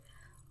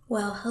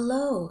Well,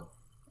 hello,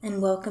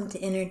 and welcome to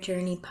Inner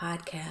Journey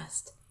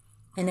Podcast,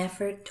 an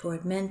effort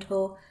toward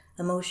mental,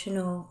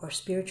 emotional, or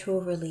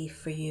spiritual relief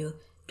for you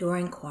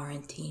during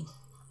quarantine.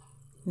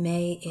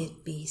 May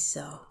it be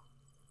so.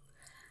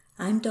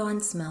 I'm Dawn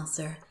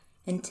Smelser,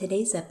 and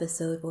today's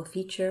episode will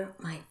feature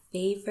my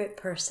favorite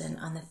person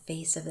on the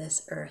face of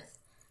this earth,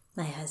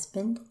 my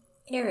husband,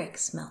 Eric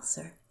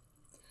Smelser.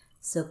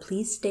 So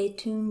please stay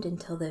tuned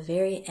until the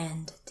very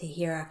end to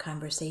hear our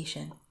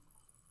conversation.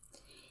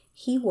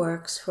 He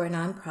works for a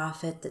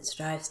nonprofit that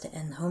strives to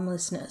end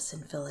homelessness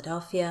in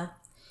Philadelphia,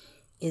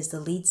 is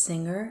the lead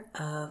singer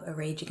of a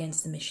Rage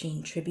Against the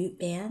Machine tribute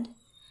band,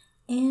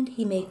 and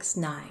he makes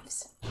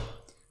knives.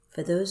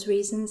 For those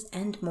reasons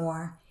and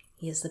more,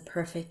 he is the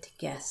perfect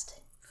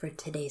guest for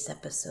today's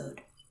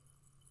episode.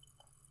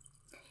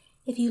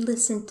 If you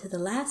listened to the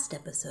last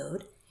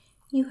episode,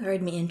 you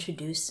heard me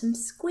introduce some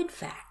squid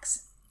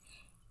facts.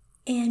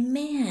 And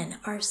man,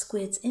 are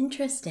squids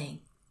interesting!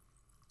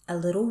 A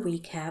little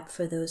recap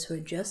for those who are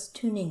just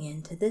tuning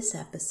in to this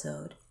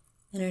episode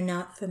and are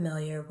not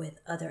familiar with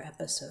other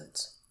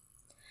episodes.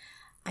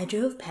 I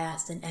drove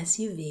past an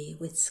SUV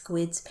with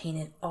squids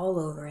painted all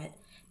over it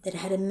that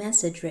had a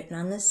message written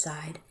on the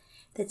side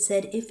that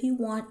said if you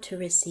want to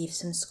receive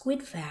some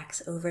squid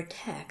facts over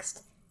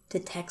text, to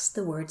text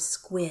the word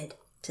squid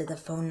to the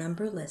phone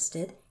number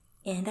listed,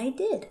 and I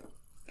did.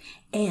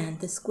 And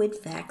the squid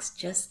facts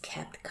just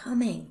kept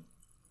coming.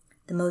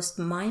 The most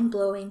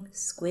mind-blowing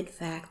squid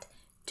fact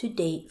to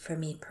date for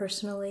me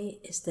personally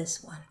is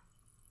this one.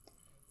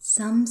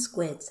 Some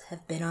squids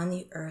have been on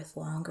the earth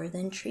longer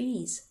than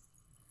trees.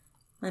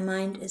 My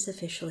mind is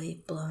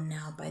officially blown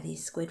now by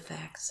these squid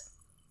facts.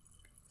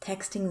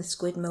 Texting the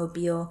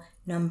Squidmobile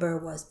number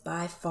was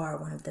by far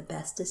one of the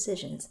best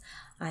decisions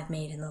I've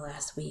made in the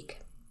last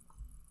week.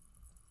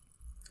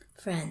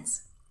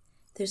 Friends,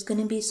 there's going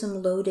to be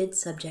some loaded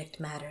subject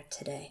matter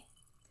today.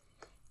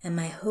 And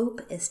my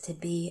hope is to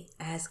be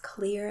as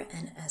clear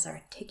and as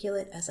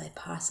articulate as I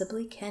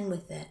possibly can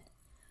with it,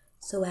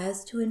 so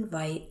as to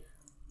invite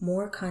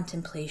more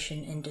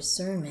contemplation and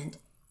discernment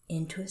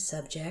into a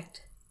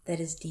subject that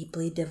is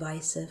deeply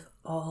divisive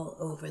all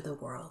over the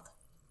world.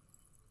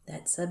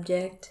 That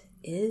subject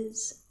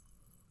is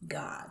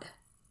God.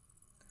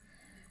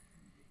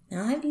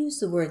 Now, I've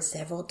used the word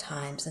several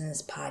times in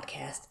this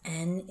podcast,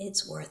 and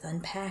it's worth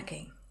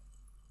unpacking.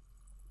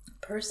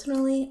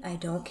 Personally, I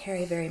don't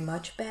carry very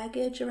much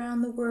baggage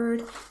around the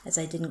word, as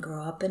I didn't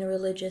grow up in a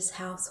religious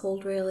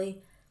household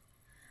really.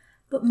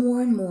 But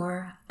more and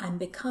more, I'm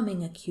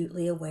becoming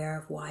acutely aware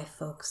of why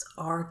folks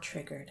are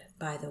triggered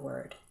by the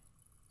word,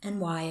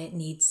 and why it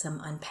needs some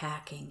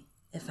unpacking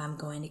if I'm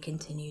going to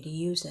continue to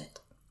use it.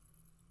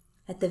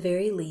 At the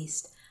very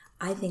least,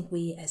 I think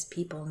we as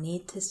people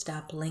need to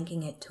stop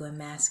linking it to a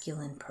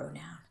masculine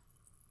pronoun,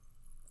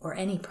 or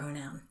any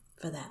pronoun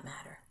for that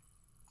matter.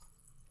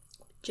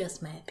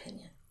 Just my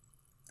opinion.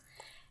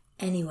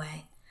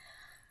 Anyway,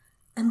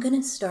 I'm going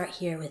to start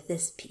here with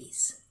this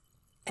piece,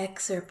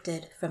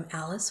 excerpted from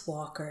Alice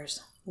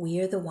Walker's We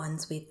Are the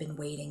Ones We've Been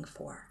Waiting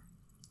For,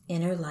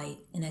 Inner Light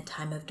in a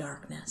Time of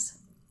Darkness.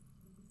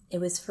 It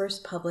was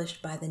first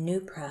published by the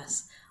New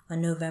Press on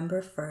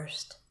November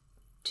 1st,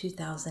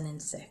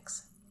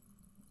 2006.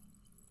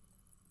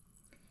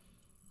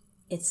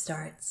 It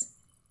starts,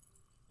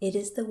 "It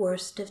is the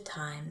worst of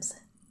times.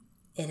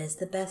 It is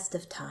the best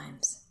of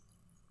times.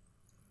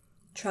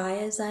 Try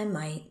as I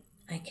might,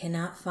 I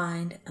cannot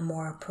find a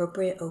more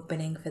appropriate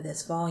opening for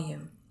this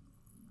volume.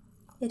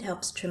 It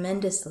helps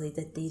tremendously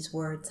that these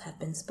words have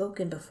been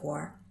spoken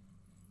before,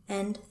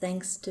 and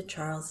thanks to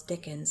Charles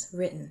Dickens,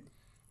 written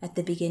at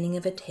the beginning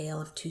of A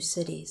Tale of Two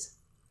Cities.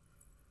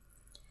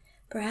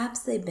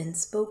 Perhaps they've been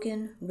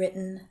spoken,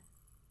 written,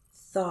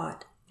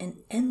 thought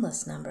an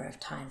endless number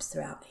of times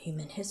throughout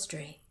human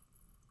history.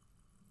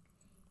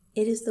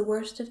 It is the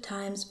worst of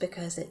times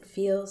because it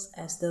feels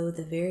as though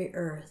the very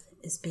earth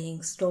is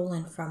being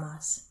stolen from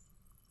us,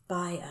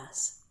 by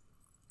us.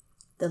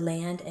 The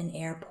land and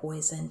air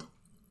poisoned,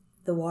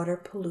 the water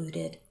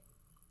polluted,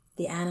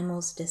 the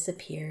animals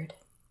disappeared,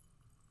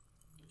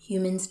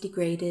 humans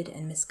degraded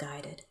and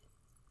misguided.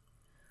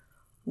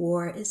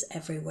 War is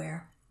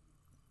everywhere.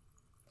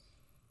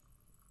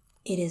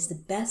 It is the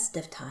best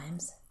of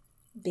times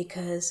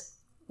because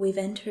we've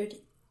entered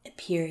a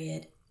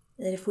period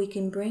that, if we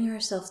can bring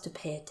ourselves to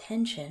pay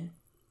attention,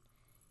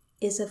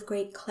 is of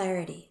great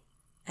clarity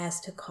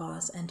as to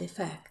cause and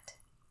effect.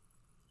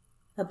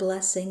 A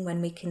blessing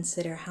when we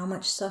consider how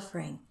much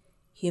suffering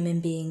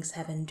human beings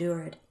have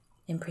endured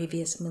in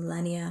previous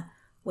millennia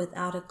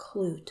without a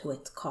clue to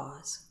its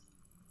cause.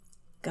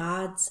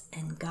 Gods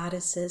and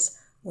goddesses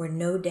were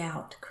no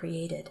doubt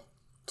created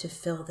to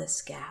fill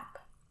this gap.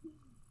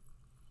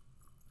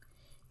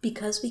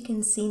 Because we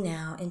can see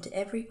now into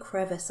every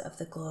crevice of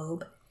the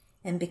globe,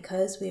 and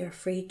because we are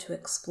free to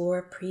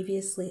explore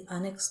previously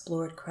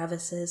unexplored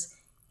crevices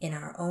in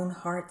our own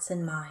hearts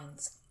and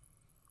minds,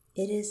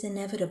 it is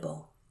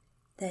inevitable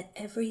that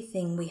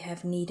everything we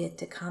have needed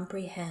to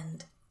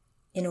comprehend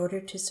in order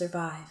to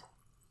survive,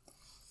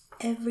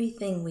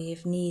 everything we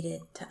have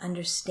needed to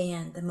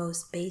understand the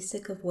most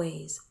basic of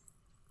ways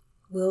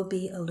will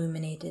be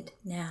illuminated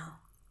now.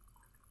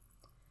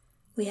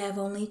 We have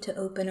only to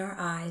open our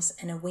eyes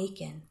and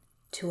awaken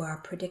to our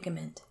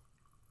predicament.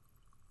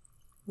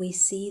 We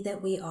see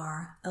that we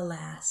are,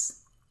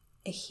 alas,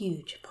 a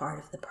huge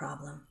part of the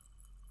problem.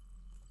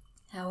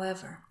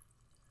 However,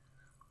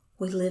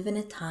 we live in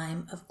a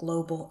time of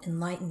global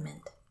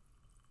enlightenment.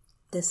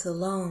 This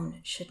alone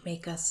should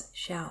make us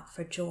shout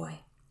for joy.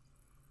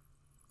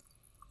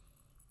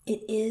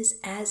 It is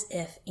as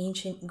if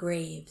ancient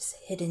graves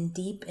hidden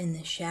deep in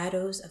the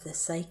shadows of the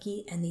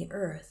psyche and the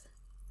earth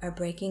are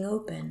breaking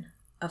open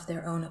of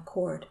their own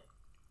accord,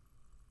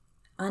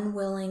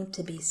 unwilling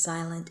to be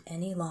silent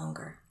any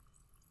longer,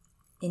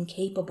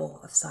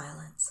 incapable of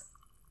silence.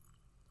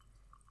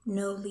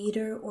 No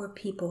leader or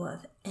people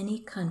of any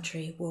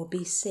country will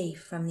be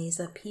safe from these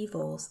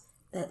upheavals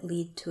that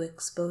lead to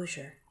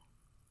exposure,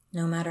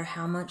 no matter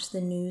how much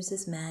the news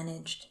is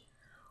managed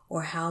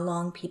or how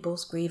long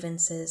people's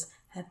grievances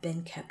have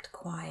been kept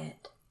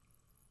quiet.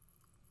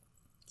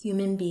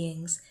 Human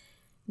beings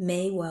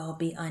may well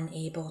be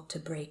unable to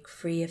break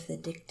free of the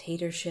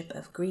dictatorship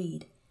of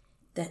greed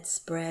that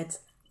spreads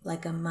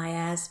like a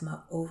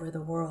miasma over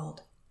the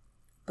world,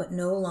 but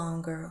no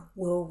longer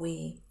will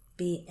we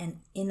be an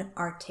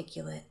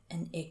inarticulate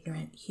and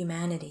ignorant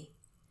humanity,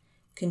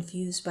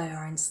 confused by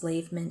our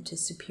enslavement to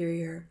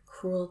superior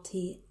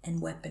cruelty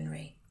and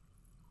weaponry.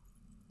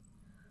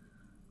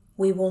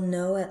 We will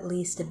know at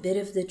least a bit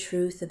of the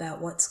truth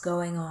about what's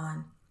going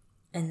on,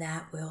 and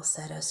that will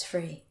set us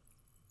free.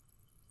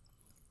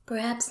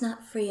 Perhaps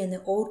not free in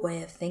the old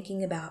way of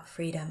thinking about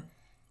freedom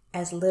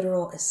as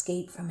literal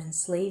escape from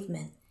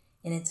enslavement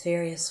in its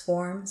various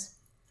forms,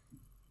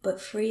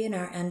 but free in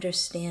our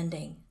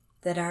understanding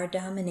that our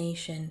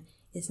domination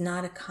is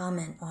not a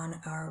comment on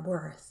our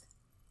worth.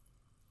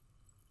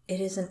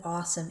 It is an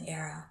awesome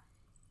era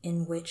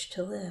in which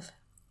to live.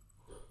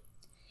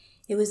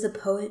 It was the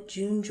poet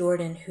June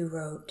Jordan who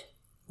wrote,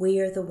 "We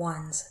are the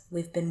ones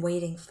we've been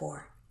waiting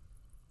for."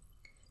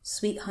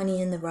 Sweet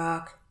Honey in the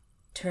Rock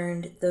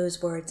turned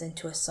those words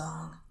into a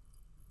song.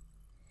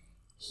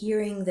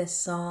 Hearing this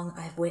song,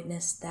 I've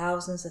witnessed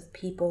thousands of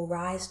people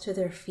rise to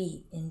their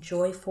feet in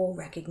joyful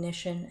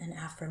recognition and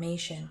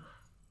affirmation.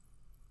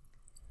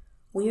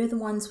 We are the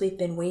ones we've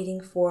been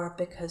waiting for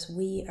because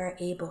we are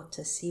able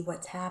to see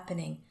what's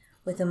happening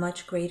with a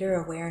much greater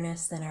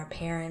awareness than our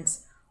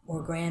parents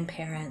or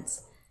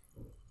grandparents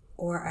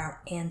or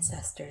our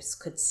ancestors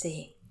could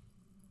see.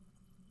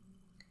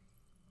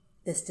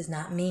 This does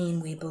not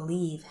mean we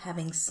believe,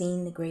 having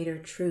seen the greater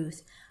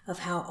truth of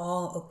how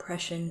all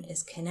oppression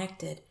is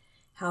connected,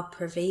 how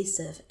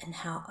pervasive and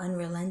how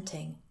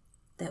unrelenting,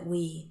 that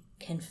we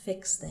can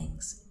fix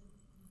things.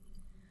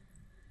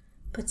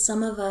 But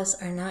some of us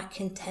are not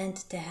content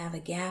to have a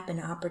gap in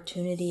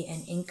opportunity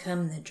and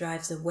income that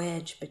drives a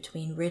wedge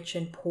between rich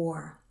and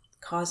poor,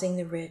 causing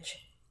the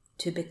rich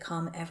to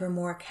become ever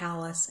more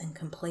callous and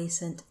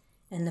complacent,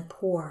 and the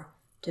poor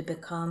to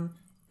become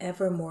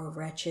ever more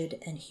wretched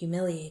and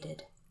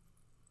humiliated.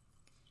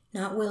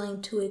 Not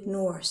willing to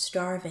ignore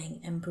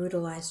starving and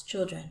brutalized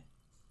children.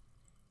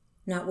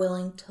 Not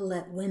willing to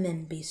let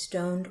women be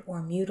stoned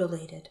or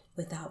mutilated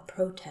without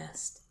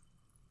protest.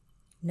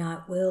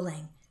 Not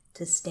willing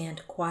to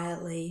stand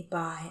quietly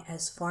by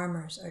as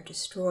farmers are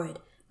destroyed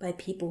by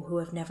people who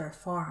have never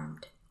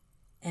farmed,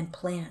 and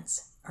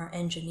plants are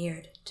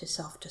engineered to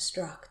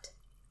self-destruct.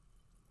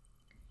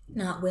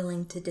 Not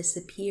willing to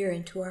disappear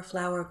into our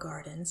flower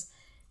gardens,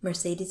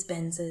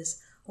 Mercedes-Benzes,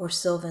 or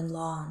sylvan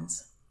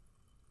lawns.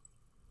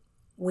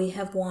 We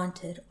have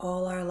wanted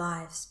all our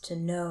lives to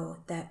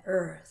know that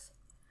Earth,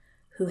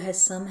 who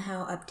has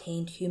somehow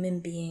obtained human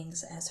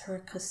beings as her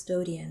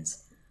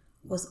custodians,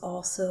 was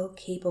also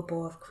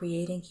capable of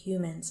creating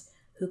humans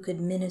who could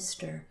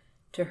minister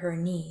to her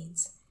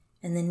needs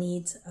and the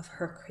needs of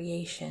her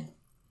creation.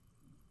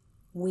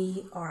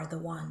 We are the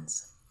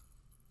ones.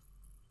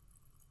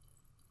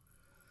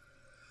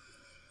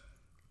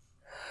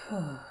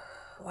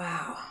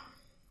 Wow.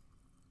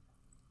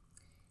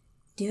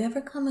 Do you ever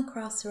come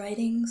across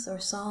writings or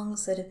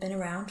songs that have been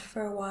around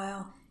for a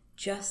while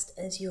just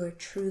as you are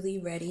truly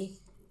ready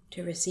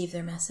to receive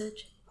their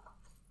message?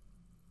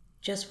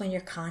 Just when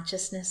your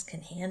consciousness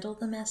can handle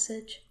the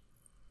message?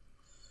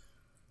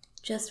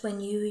 Just when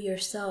you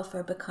yourself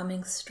are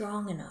becoming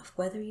strong enough,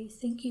 whether you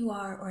think you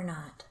are or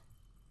not,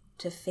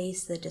 to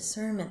face the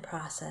discernment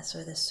process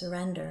or the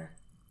surrender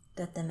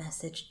that the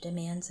message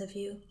demands of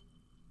you?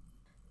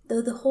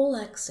 Though the whole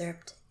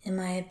excerpt, in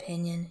my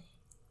opinion,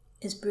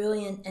 is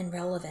brilliant and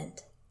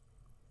relevant,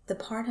 the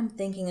part I'm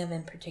thinking of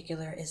in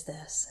particular is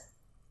this.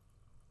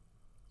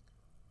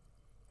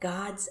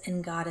 Gods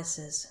and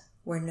goddesses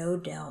were no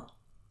doubt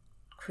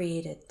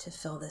created to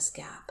fill this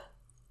gap.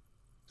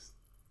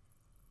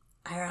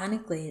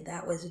 Ironically,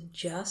 that was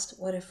just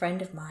what a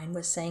friend of mine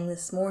was saying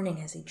this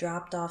morning as he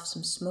dropped off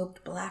some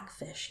smoked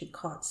blackfish he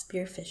caught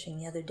spearfishing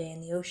the other day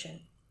in the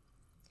ocean.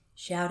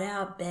 Shout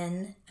out,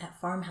 Ben, at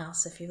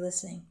Farmhouse, if you're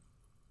listening.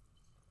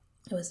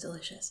 It was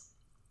delicious.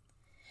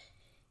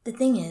 The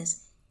thing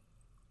is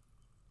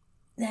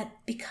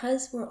that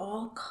because we're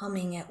all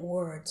coming at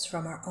words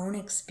from our own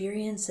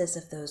experiences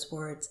of those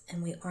words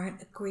and we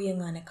aren't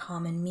agreeing on a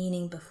common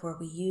meaning before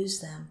we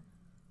use them,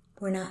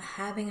 we're not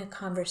having a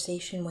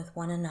conversation with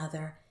one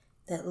another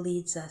that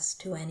leads us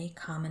to any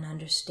common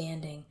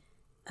understanding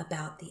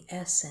about the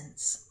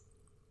essence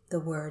the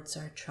words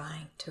are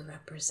trying to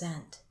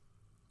represent.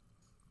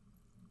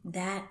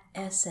 That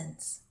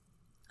essence,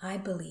 I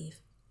believe,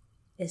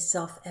 is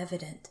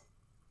self-evident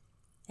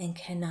and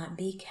cannot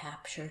be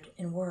captured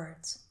in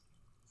words.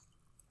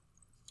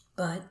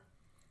 But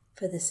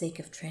for the sake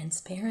of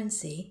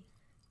transparency,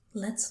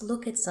 let's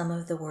look at some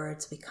of the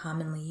words we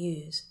commonly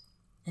use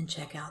and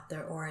check out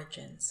their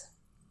origins.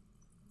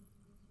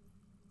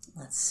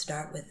 Let's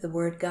start with the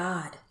word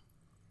God.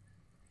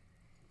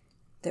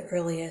 The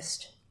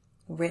earliest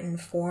written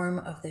form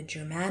of the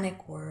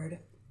Germanic word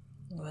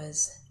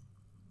was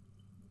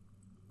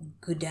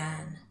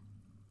Gudan,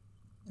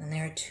 and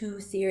there are two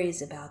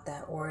theories about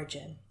that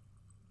origin,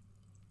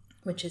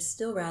 which is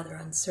still rather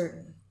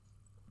uncertain.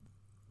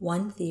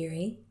 One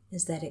theory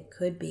is that it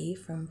could be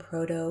from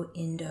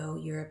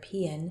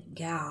Proto-Indo-European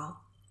gal,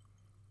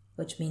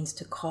 which means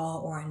to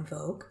call or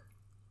invoke.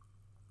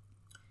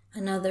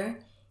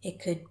 Another, it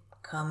could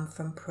come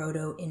from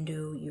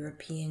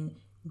Proto-Indo-European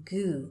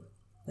gu,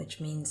 which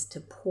means to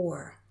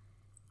pour,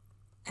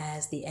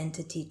 as the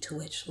entity to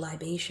which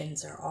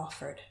libations are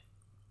offered.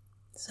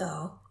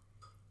 So,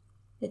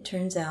 it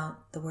turns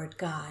out the word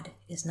God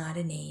is not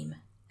a name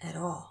at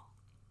all.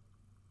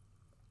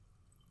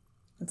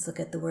 Let's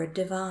look at the word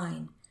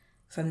divine,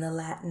 from the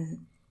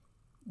Latin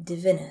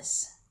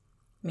divinus,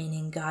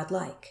 meaning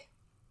godlike.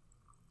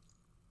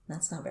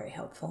 That's not very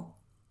helpful.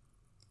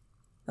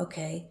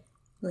 Okay,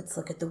 let's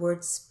look at the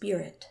word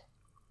spirit.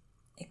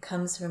 It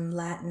comes from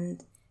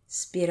Latin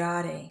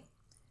spirare,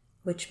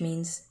 which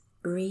means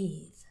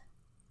breathe.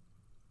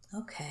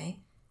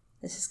 Okay,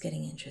 this is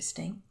getting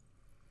interesting.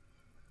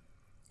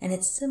 And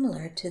it's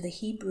similar to the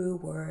Hebrew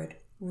word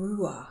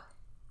ruach,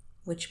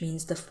 which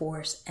means the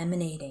force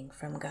emanating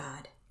from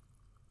God.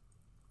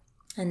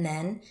 And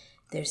then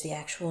there's the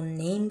actual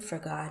name for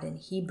God in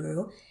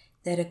Hebrew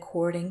that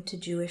according to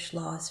Jewish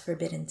law is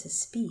forbidden to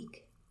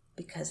speak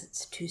because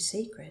it's too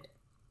sacred.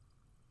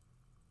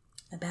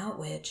 About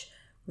which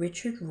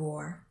Richard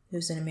Rohr,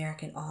 who's an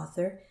American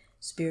author,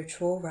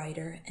 spiritual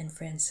writer, and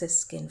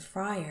Franciscan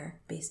friar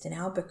based in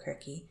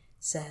Albuquerque,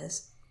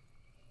 says,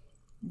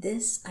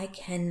 "This I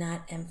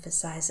cannot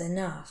emphasize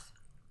enough,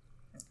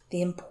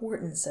 the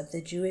importance of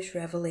the Jewish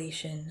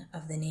revelation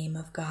of the name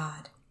of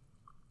God.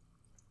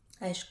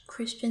 As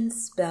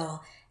Christians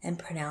spell and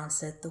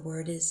pronounce it, the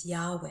word is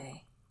Yahweh.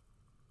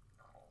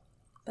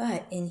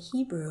 But in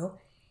Hebrew,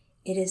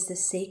 it is the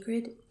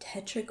sacred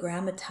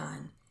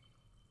tetragrammaton,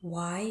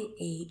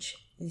 YHVH.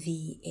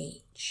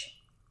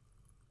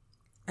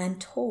 I'm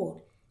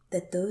told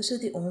that those are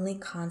the only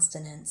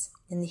consonants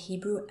in the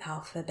Hebrew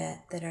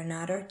alphabet that are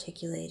not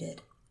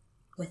articulated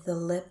with the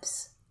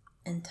lips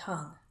and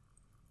tongue.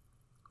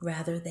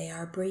 Rather, they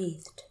are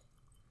breathed,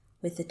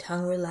 with the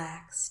tongue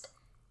relaxed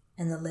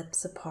and the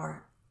lips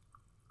apart.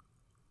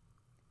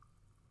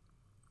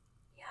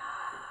 Yahweh.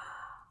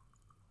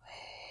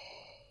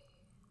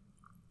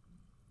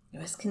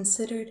 It was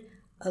considered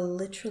a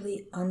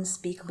literally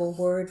unspeakable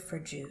word for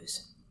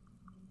Jews,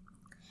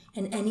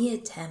 and any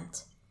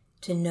attempt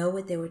to know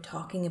what they were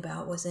talking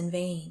about was in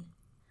vain.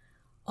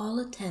 All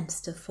attempts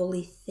to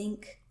fully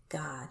think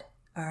God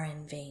are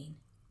in vain.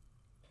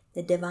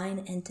 The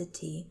divine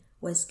entity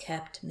was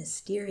kept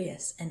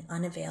mysterious and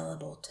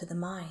unavailable to the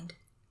mind.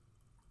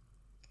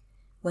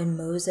 When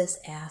Moses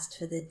asked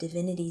for the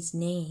divinity's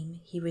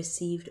name, he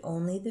received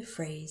only the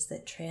phrase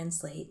that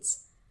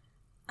translates,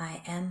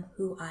 "I am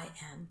who I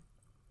am."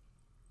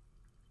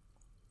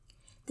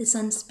 This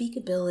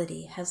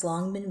unspeakability has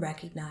long been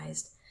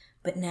recognized,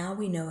 but now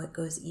we know it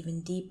goes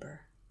even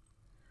deeper.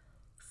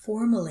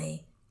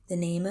 Formally, the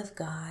name of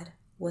God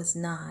was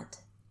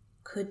not,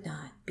 could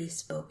not be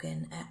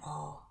spoken at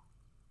all,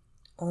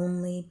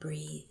 only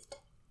breathed.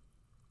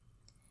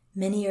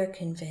 Many are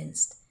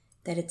convinced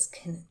that its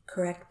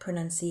correct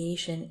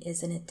pronunciation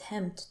is an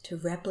attempt to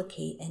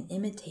replicate and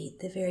imitate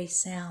the very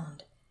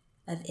sound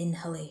of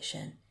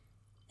inhalation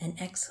and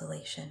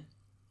exhalation.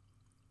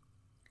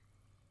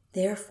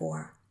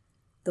 Therefore,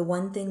 the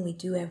one thing we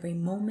do every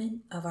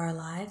moment of our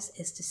lives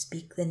is to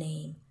speak the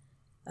name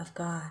of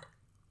God.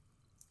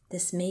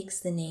 This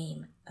makes the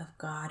name of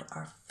God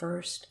our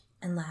first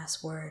and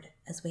last word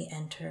as we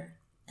enter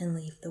and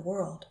leave the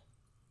world.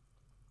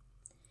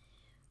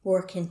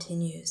 Rohr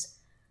continues,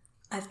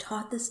 "I've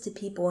taught this to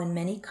people in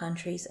many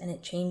countries, and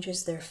it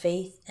changes their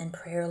faith and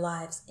prayer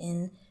lives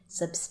in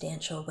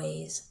substantial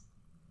ways.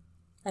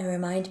 I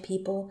remind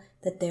people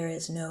that there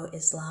is no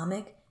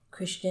Islamic,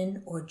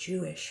 Christian, or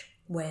Jewish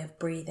way of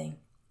breathing.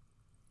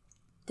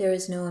 There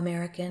is no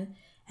American,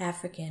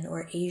 African,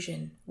 or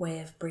Asian way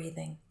of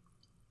breathing.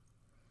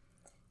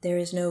 There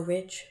is no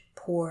rich,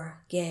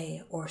 poor,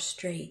 gay, or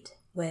straight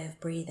way of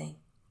breathing.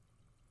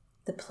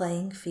 The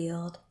playing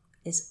field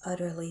is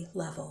utterly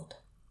leveled."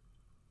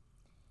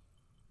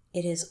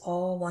 It is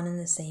all one and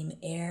the same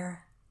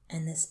air,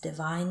 and this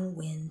divine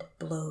wind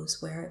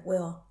blows where it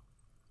will.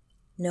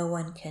 No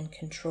one can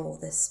control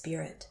this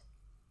spirit.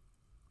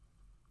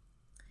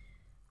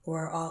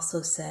 Or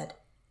also said,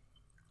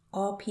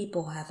 all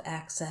people have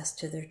access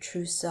to their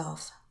true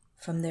self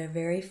from their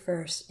very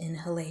first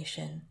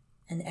inhalation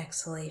and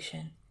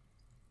exhalation,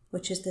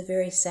 which is the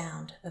very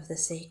sound of the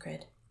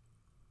sacred.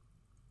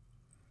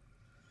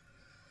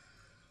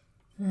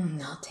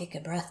 I'll take a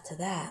breath to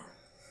that.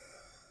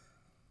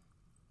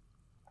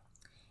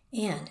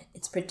 And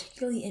it's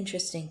particularly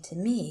interesting to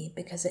me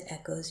because it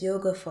echoes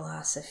yoga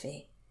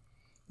philosophy,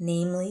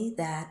 namely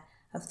that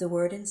of the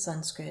word in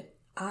Sanskrit,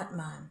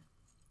 Atman,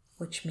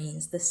 which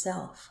means the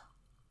self.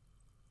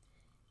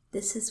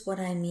 This is what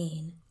I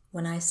mean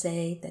when I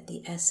say that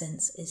the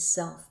essence is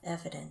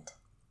self-evident.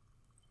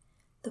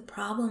 The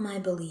problem, I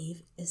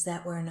believe, is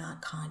that we're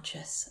not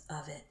conscious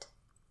of it.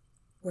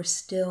 We're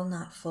still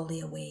not fully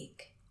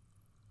awake.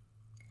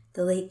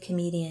 The late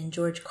comedian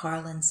George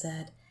Carlin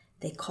said,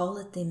 "They call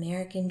it the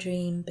American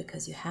dream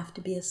because you have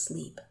to be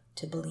asleep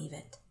to believe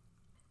it."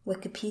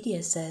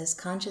 Wikipedia says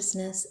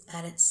consciousness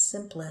at its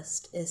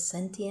simplest is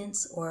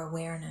sentience or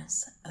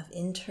awareness of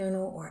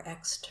internal or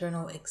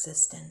external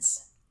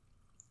existence.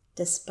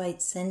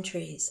 Despite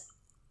centuries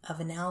of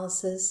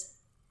analysis,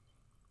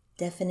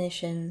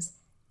 definitions,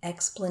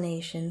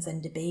 explanations,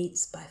 and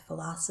debates by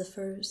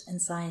philosophers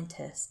and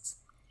scientists,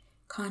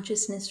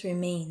 consciousness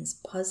remains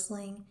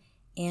puzzling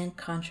and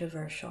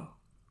controversial,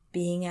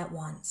 being at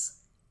once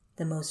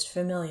the most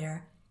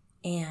familiar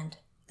and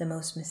the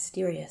most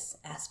mysterious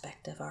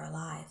aspect of our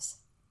lives.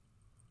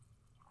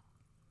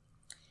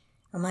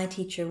 My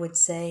teacher would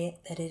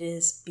say that it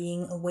is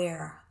being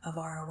aware of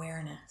our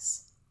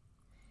awareness.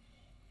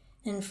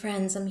 And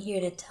friends, I'm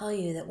here to tell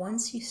you that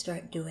once you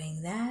start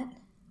doing that,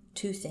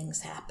 two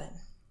things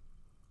happen.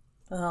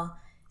 Well,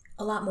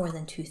 a lot more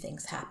than two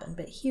things happen,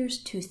 but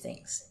here's two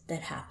things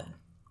that happen.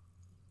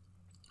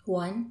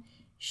 One,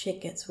 shit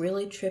gets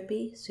really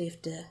trippy, so you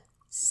have to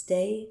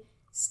stay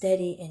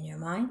steady in your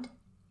mind.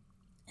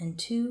 And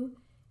two,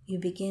 you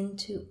begin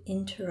to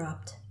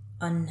interrupt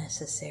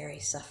unnecessary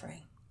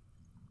suffering.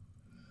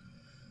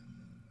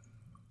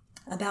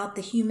 About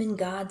the human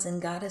gods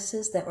and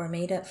goddesses that were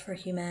made up for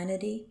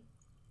humanity,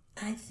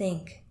 I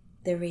think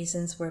the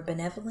reasons were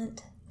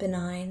benevolent,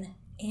 benign,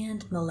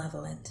 and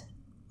malevolent.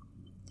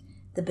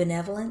 The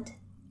benevolent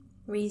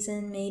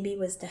reason maybe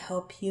was to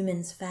help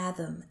humans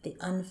fathom the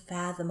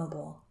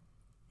unfathomable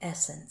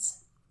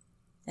essence,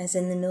 as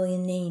in the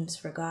million names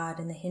for God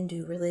in the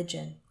Hindu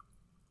religion.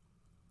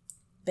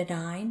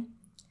 Benign,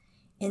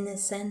 in the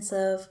sense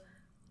of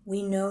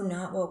we know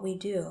not what we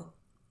do.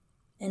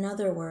 In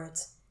other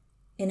words,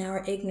 in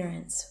our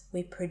ignorance,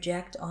 we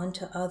project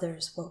onto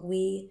others what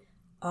we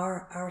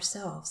are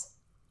ourselves.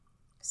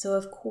 So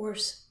of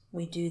course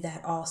we do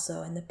that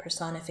also in the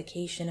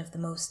personification of the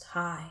Most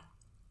High.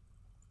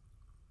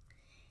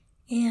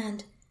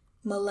 And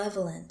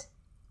malevolent,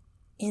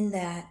 in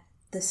that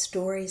the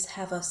stories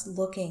have us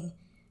looking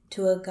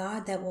to a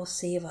God that will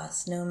save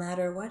us no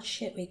matter what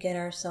shit we get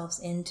ourselves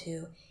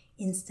into,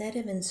 instead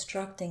of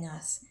instructing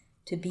us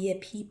to be a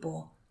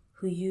people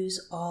who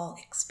use all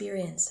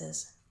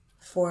experiences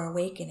for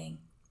awakening.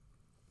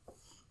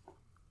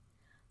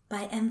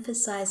 By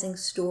emphasizing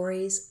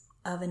stories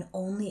of an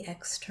only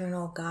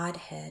external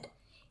Godhead,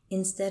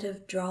 instead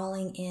of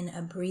drawing in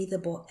a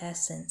breathable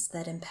essence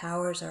that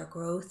empowers our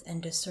growth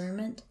and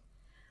discernment,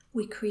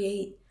 we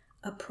create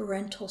a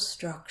parental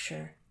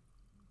structure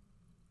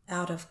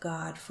out of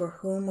God for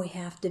whom we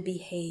have to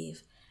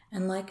behave,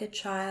 and like a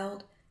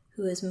child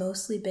who has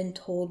mostly been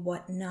told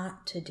what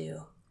not to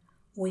do,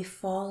 we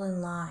fall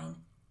in line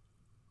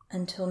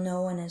until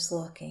no one is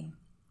looking,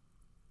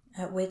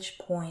 at which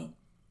point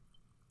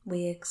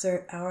we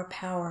exert our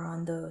power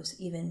on those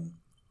even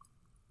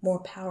more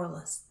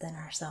powerless than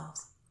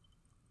ourselves.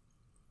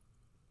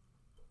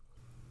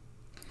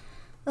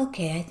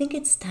 Okay, I think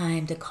it's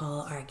time to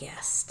call our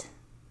guest,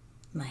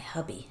 my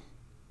hubby.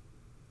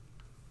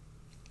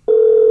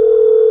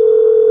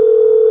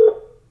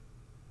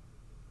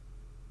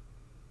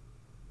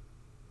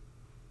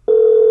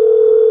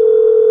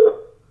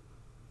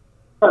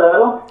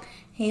 Hello?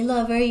 Hey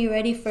lover, you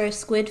ready for a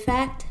squid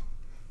fact?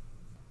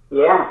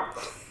 Yeah.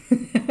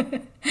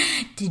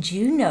 Did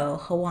you know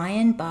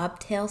Hawaiian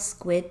bobtail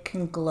squid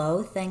can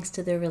glow thanks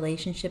to their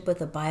relationship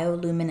with a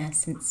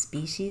bioluminescent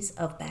species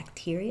of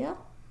bacteria?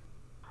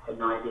 I had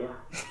no idea.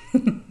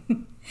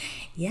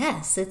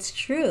 Yes, it's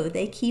true.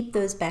 They keep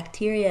those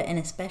bacteria in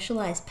a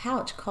specialized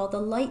pouch called a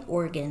light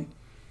organ.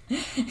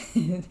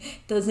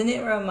 Doesn't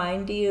it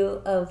remind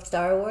you of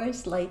Star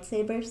Wars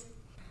lightsabers?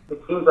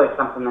 It seems like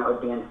something that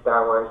would be in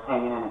Star Wars,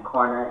 hanging in a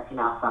corner,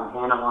 some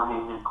animal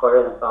hanging in a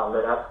corner that's all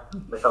lit up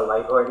with a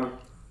light organ.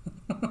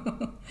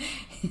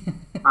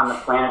 On the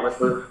planet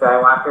with Luke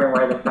Skywalker,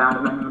 where the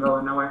sound in the middle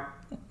of nowhere.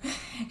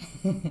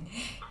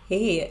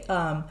 Hey,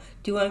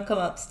 do you want to come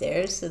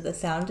upstairs so the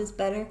sound is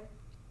better?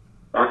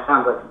 That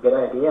sounds like a good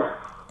idea.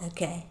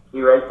 Okay.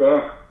 You right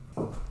there.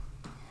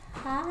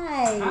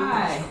 Hi.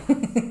 Hi.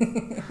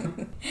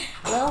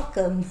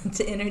 Welcome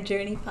to Inner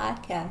Journey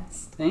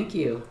Podcast. Thank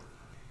you.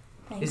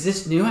 Thanks. Is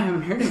this new? I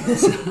haven't heard of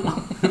this.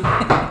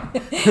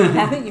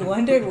 Haven't you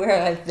wondered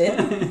where I've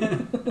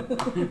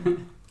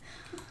been?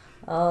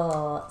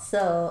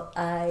 So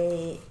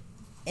I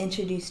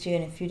introduced you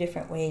in a few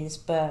different ways,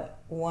 but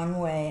one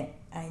way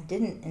I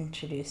didn't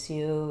introduce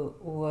you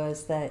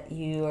was that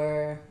you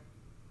are,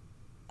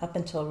 up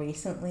until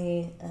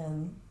recently,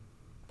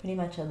 pretty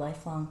much a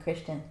lifelong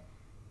Christian.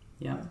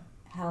 Yeah.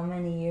 How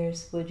many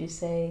years would you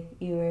say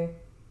you were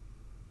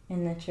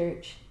in the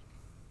church?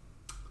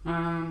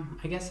 I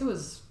guess it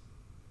was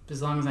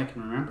as long as I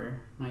can remember.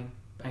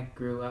 I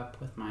grew up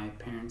with my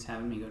parents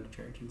having me go to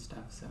church and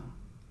stuff, so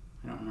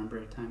I don't remember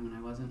a time when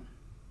I wasn't.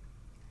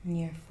 In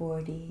your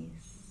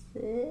 40s?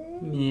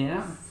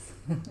 Yeah.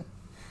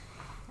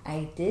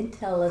 I did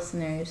tell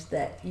listeners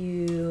that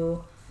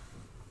you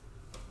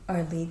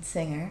are lead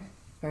singer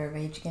for a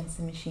Rage Against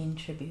the Machine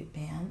tribute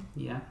band.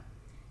 Yeah.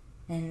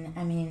 And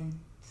I mean,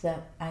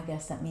 I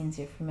guess that means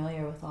you're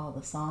familiar with all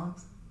the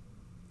songs.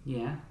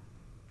 Yeah.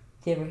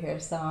 Do you ever hear a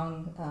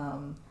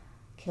song,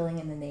 Killing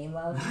in the Name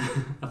of?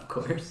 Of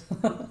course.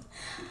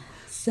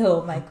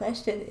 So my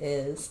question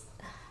is,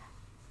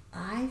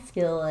 I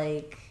feel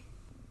like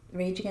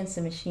Rage Against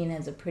the Machine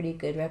has a pretty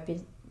good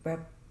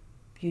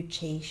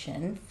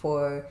reputation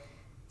for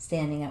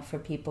standing up for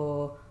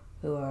people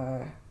who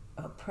are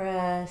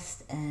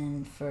oppressed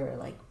and for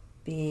like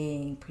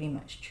being pretty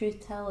much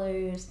truth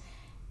tellers.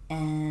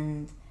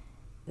 And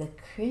the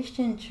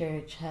Christian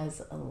church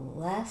has a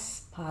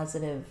less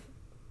positive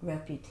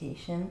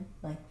reputation,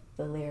 like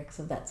the lyrics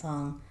of that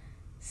song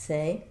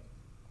say.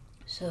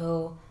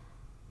 So,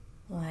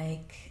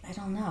 like, I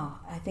don't know.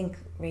 I think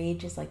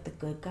Rage is like the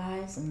good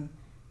guys and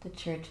the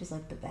church is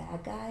like the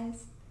bad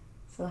guys.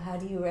 So how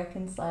do you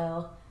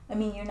reconcile? I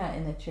mean, you're not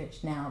in the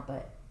church now,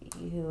 but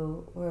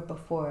you were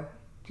before.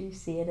 Do you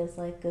see it as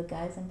like good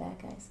guys and bad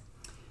guys?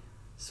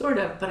 Sort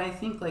of, but I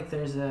think like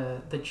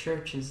the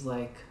church is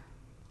like,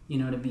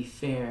 to be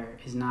fair,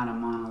 is not a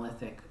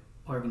monolithic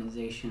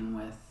organization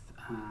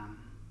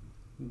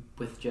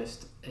with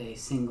just a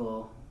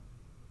single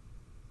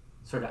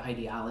sort of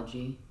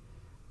ideology.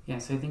 Yeah,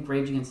 so I think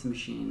Rage Against the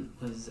Machine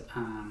was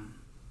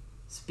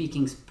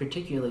speaking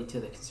particularly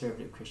to the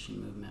conservative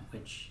Christian movement,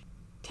 which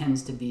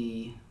tends to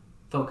be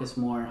focused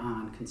more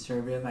on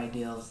conservative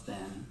ideals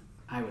than,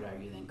 I would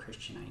argue, than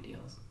Christian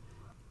ideals.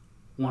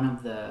 One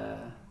of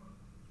the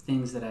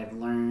things that I've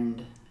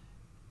learned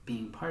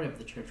being part of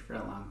the church for a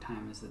long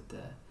time is that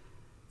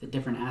the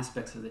different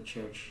aspects of the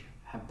church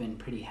have been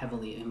pretty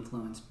heavily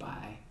influenced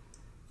by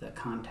the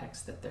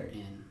context that they're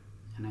in.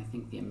 And I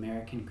think the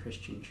American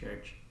Christian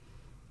church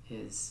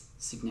is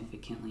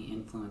significantly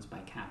influenced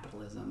by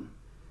capitalism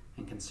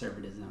and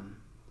conservatism,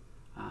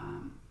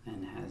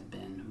 and has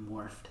been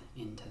morphed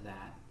into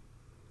that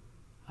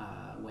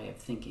way of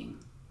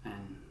thinking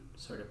and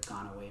sort of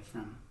gone away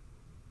from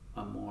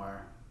a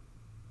more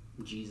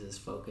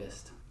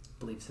Jesus-focused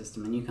belief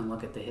system. And you can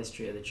look at the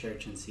history of the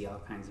church and see all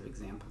kinds of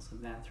examples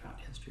of that throughout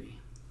history.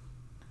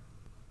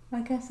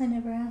 I guess I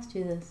never asked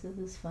you this. This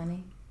is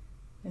funny.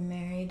 Been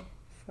married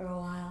for a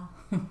while.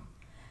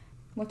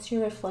 What's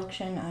your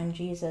reflection on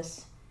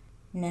Jesus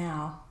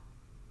now,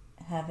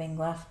 having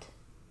left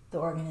the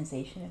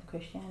organization of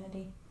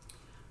Christianity?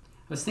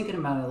 I was thinking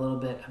about it a little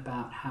bit,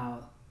 about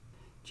how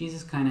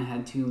Jesus kind of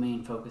had two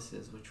main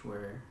focuses, which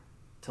were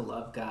to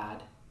love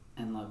God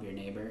and love your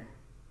neighbor.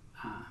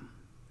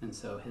 And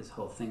so his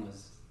whole thing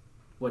was,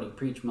 what he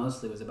preached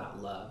mostly was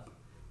about love.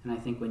 And I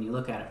think when you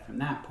look at it from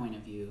that point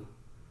of view,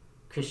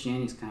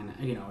 Christianity's kind of,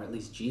 or at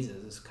least Jesus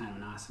is kind of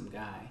an awesome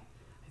guy.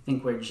 I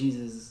think where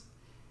Jesus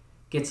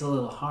gets a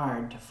little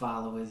hard to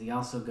follow is he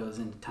also goes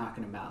into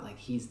talking about like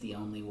he's the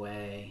only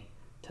way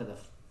to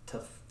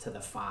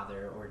the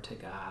Father or to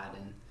God,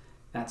 and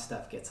that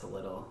stuff gets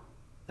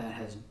that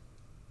has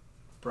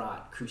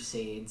brought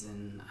crusades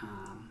and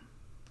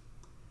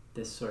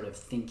this sort of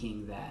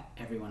thinking that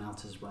everyone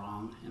else is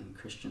wrong and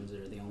Christians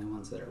are the only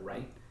ones that are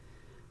right.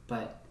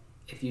 But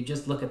if you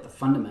just look at the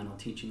fundamental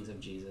teachings of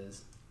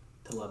Jesus,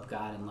 to love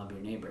God and love your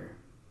neighbor,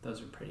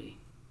 those are pretty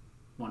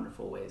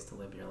wonderful ways to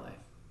live your life.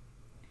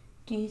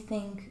 Do you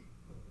think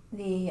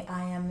the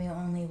I am the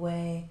only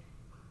way,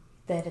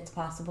 that it's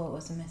possible it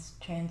was a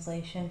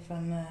mistranslation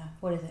from,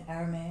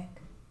 Aramaic?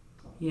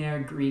 Yeah, or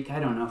Greek, I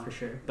don't know for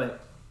sure,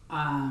 but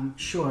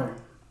sure.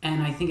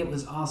 And I think it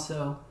was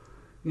also,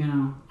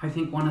 I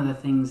think one of the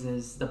things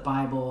is the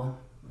Bible,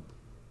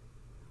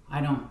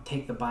 I don't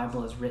take the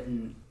Bible as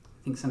written.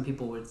 I think some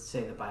people would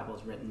say the Bible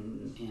is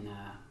written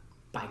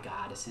by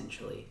God,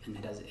 essentially, and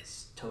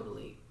it's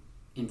totally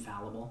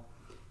infallible,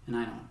 and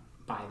I don't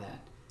buy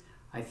that.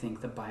 I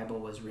think the Bible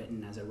was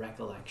written as a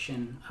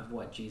recollection of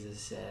what Jesus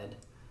said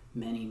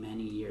many,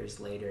 many years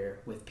later,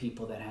 with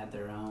people that had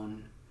their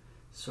own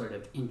sort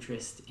of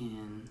interest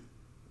in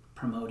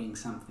promoting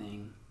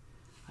something,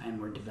 and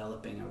were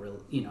developing a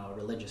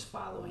religious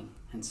following.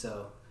 And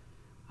so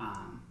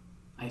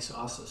I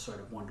also sort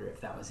of wonder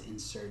if that was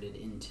inserted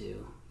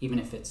into, even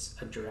if it's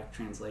a direct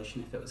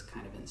translation, if it was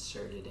kind of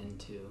inserted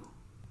into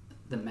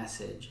the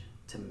message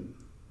to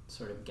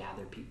sort of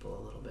gather people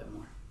a little bit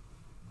more.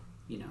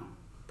 You know,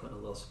 put a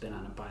little spin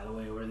on it. By the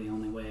way, we're the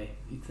only way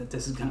that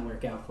this is going to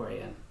work out for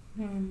you.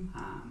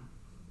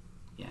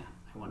 Yeah,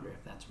 I wonder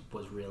if that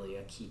was really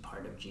a key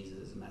part of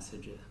Jesus'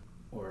 message,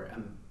 or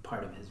a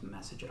part of his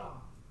message at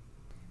all.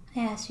 I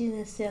asked you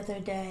this the other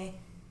day,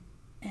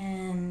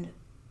 and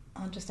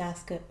I'll just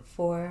ask it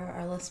for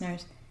our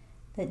listeners,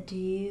 that do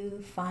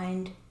you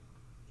find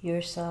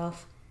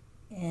yourself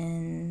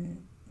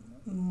in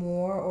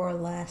more or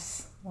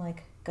less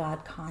like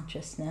God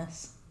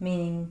consciousness?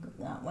 Meaning,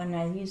 when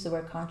I use the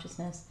word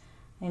consciousness,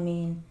 I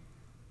mean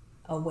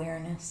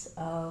awareness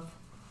of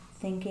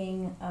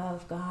thinking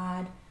of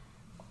God,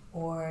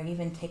 or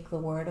even take the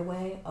word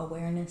away,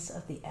 awareness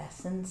of the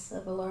essence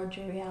of a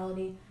larger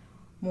reality,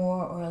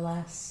 more or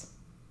less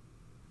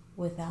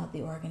without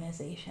the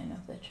organization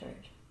of the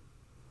church.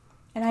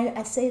 And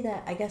I say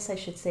that, I guess I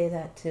should say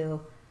that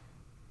to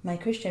my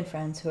Christian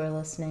friends who are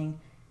listening,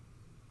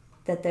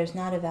 that there's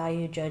not a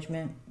value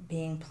judgment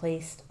being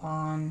placed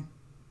on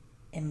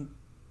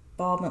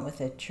involvement with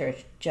the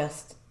church,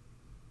 just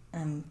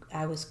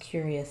I was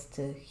curious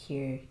to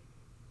hear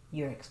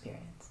your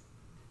experience.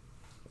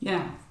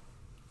 Yeah,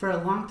 for a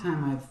long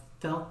time I've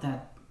felt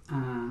that,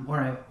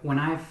 when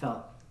I've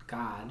felt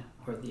God,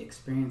 or the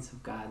experience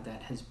of God,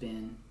 that has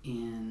been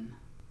in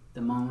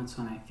the moments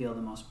when I feel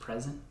the most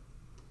present.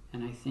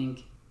 And I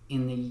think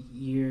in the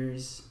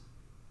years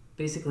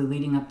basically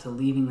leading up to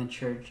leaving the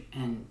church,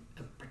 and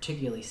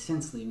particularly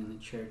since leaving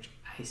the church,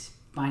 I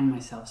find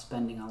myself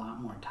spending a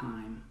lot more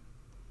time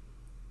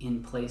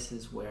in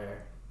places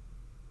where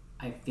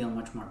I feel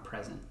much more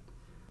present.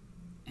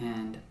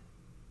 And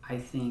I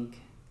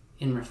think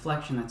in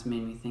reflection, that's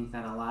made me think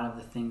that a lot of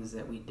the things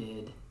that we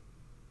did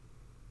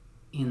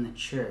in the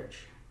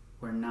church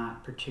were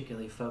not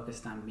particularly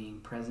focused on being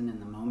present in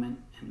the moment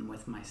and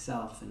with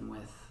myself, and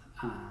with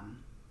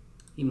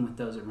even with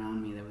those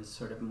around me. There was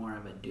sort of more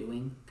of a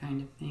doing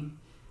kind of thing.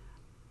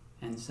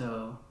 And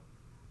so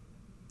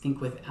I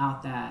think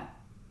without that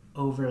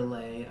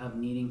overlay of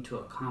needing to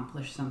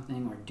accomplish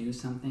something or do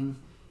something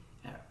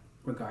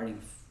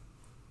regarding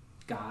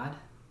God,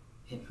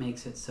 it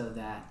makes it so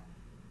that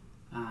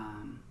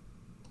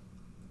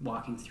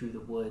walking through the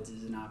woods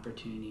is an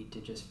opportunity to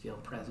just feel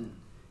present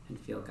and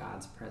feel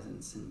God's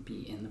presence and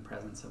be in the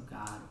presence of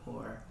God.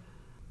 Or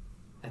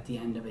at the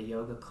end of a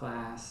yoga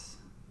class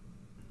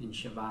in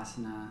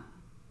Shavasana,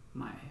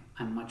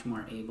 I'm much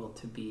more able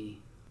to be,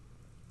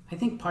 I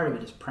think part of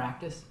it is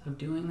practice of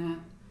doing that.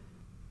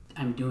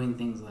 I'm doing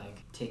things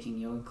like taking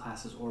yoga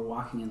classes or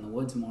walking in the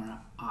woods more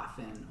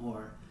often,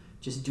 or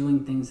just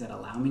doing things that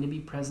allow me to be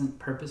present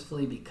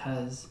purposefully,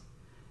 because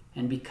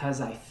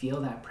I feel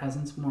that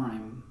presence more,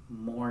 I'm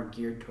more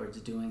geared towards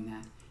doing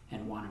that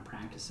and want to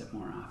practice it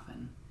more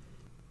often.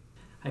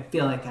 I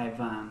feel like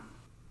I'm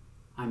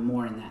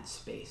more in that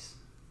space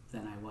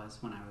than I was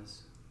when I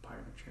was part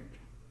of a church.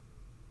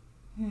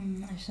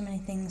 There's so many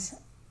things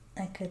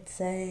I could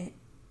say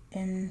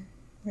in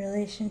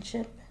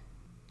relationship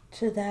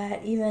to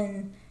that.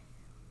 Even,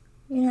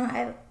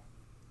 I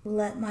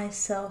let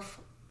myself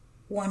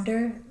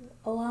wonder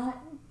a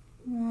lot,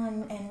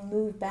 and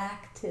move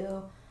back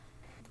to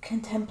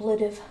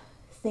contemplative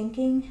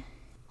thinking,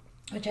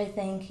 which I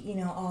think,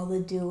 all the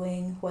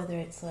doing, whether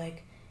it's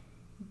like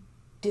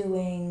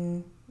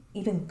doing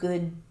even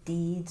good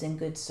deeds and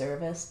good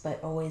service,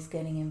 but always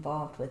getting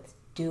involved with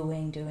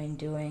doing,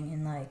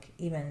 and like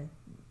even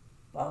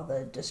all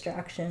the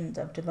distractions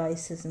of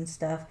devices and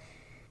stuff.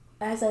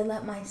 As I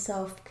let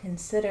myself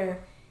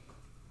consider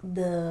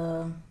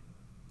the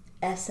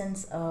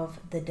essence of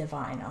the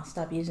divine, I'll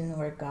stop using the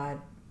word God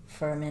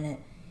for a minute,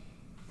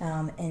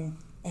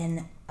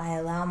 and I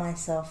allow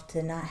myself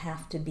to not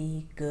have to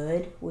be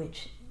good,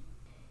 which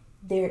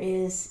there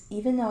is,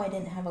 even though I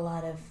didn't have a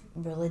lot of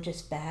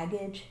religious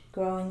baggage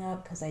growing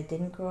up, because I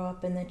didn't grow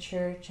up in the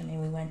church. I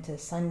mean, we went to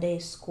Sunday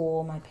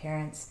school. My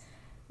parents,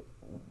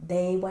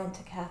 they went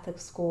to Catholic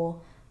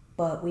school,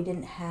 but we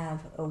didn't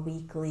have a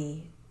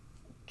weekly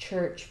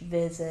church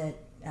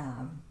visit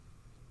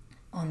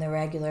on the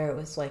regular. It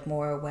was like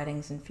more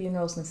weddings and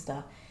funerals and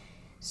stuff.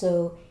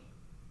 So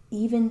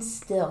even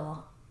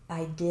still,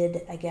 I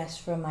did, I guess,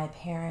 from my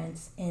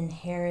parents,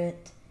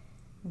 inherit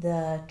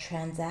the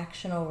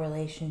transactional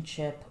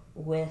relationship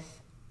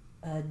with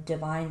a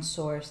divine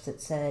source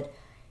that said,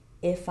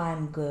 if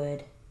I'm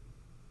good,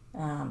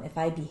 if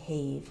I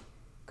behave,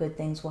 good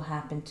things will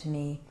happen to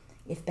me.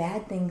 If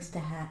bad things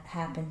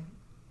happen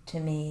to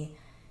me,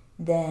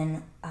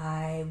 then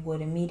I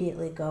would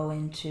immediately go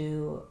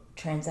into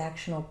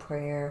transactional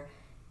prayer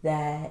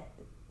that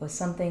was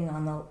something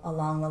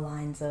along the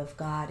lines of,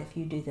 God, if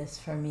you do this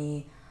for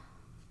me,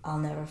 I'll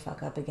never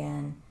fuck up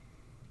again.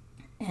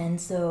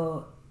 And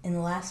so in the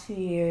last few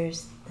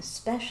years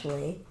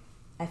especially,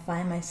 I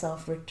find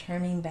myself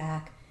returning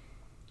back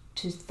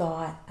to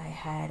thought I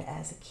had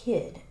as a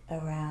kid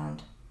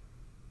around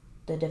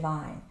the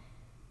divine.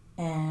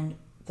 And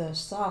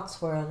those thoughts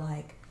were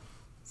like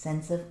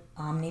sense of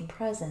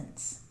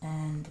omnipresence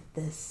and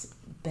this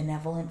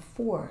benevolent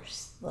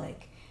force,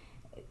 like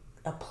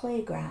a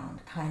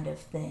playground kind of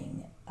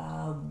thing,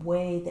 a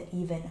way that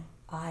even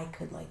I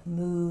could like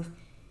move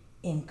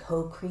in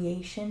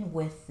co-creation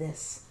with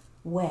this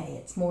way.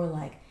 It's more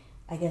like,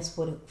 I guess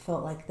what it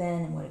felt like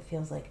then and what it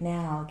feels like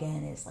now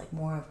again is like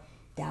more of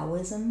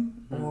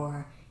Taoism,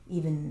 or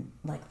even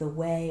like the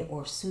way,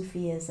 or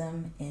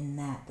Sufism, in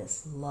that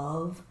this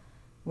love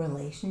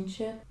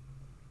relationship.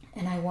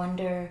 And I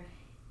wonder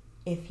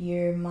if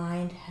your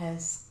mind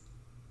has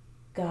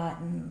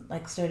gotten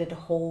like started to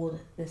hold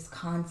this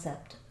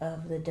concept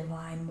of the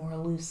divine more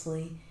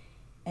loosely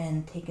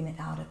and taken it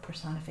out of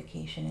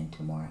personification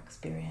into a more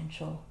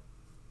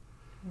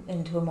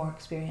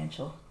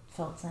experiential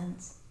felt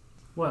sense.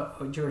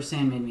 What you were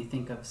saying made me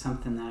think of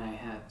something that I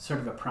have, sort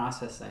of a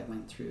process I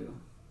went through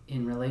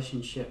in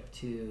relationship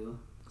to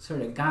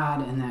sort of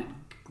God and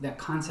that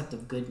concept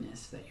of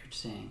goodness that you're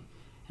saying.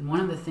 And one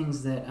of the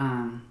things that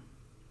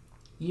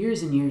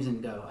years and years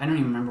ago, I don't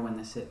even remember when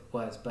this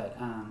was, but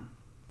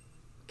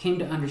came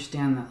to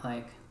understand that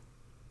like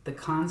the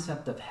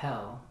concept of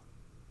hell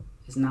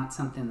is not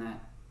something that,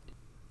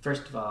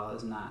 first of all,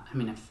 is not, I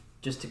mean, if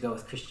just to go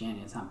with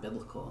Christianity, it's not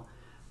biblical,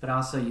 but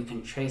also you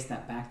can trace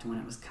that back to when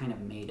it was kind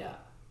of made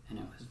up, and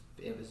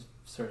it was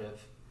sort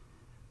of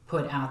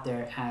put out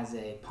there as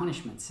a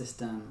punishment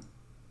system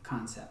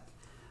concept.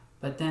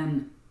 But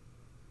then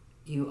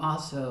you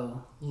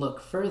also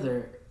look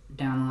further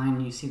down the line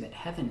and you see that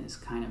heaven is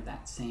kind of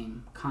that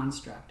same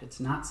construct. It's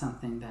not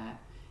something that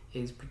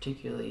is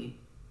particularly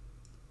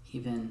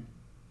even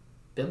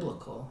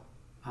biblical.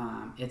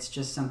 It's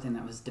just something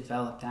that was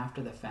developed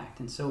after the fact.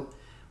 And so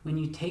when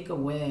you take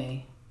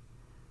away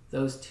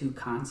those two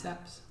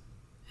concepts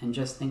and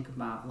just think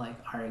about like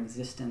our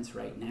existence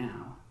right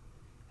now,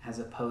 as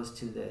opposed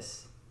to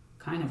this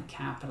kind of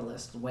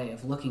capitalist way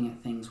of looking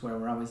at things where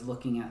we're always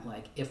looking at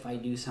like, if I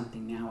do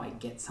something now, I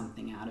get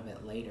something out of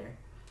it later.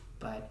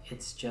 But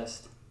it's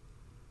just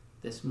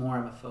this more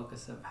of a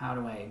focus of how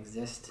do I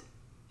exist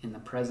in the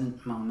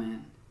present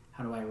moment?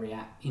 How do I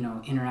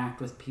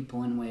interact with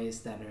people in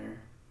ways that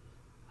are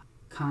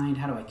kind?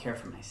 How do I care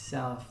for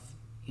myself?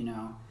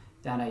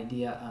 That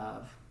idea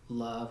of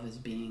love as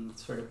being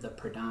sort of the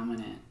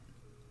predominant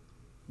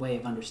way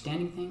of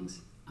understanding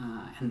things,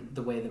 and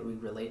the way that we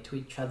relate to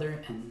each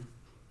other. And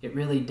it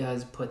really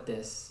does put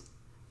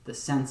the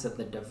sense of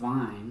the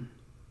divine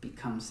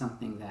becomes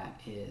something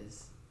that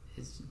is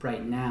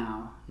right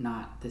now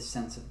not this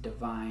sense of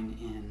divine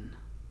in,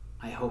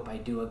 I hope I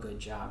do a good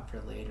job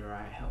for later, or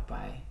I hope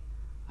I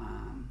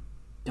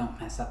don't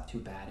mess up too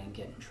bad and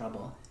get in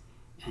trouble.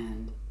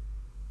 And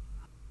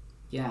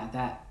yeah,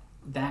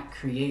 that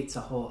creates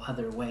a whole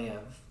other way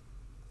of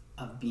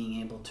being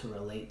able to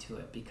relate to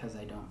it, because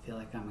I don't feel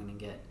like I'm going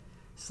to get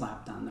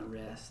slapped on the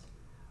wrist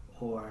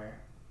or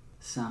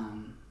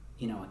some,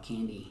 a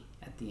candy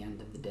at the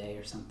end of the day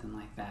or something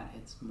like that.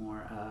 It's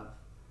more of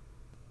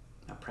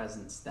a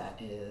presence that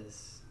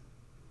is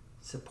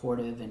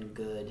supportive and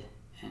good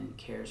and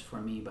cares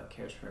for me, but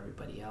cares for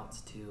everybody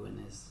else too,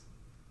 and is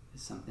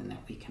something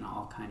that we can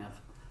all kind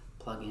of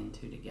plug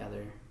into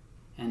together.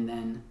 And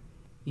then,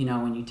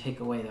 when you take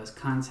away those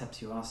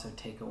concepts, you also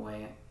take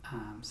away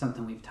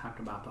something we've talked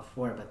about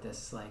before, but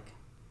this like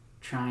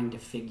trying to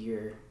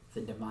figure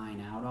the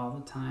divine out all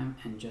the time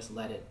and just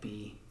let it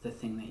be the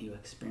thing that you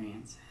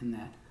experience, and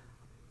that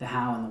the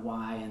how and the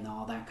why and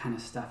all that kind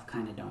of stuff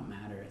kind of don't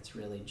matter. It's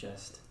really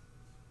just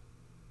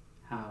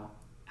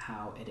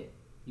how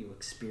you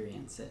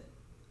experience it.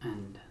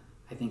 And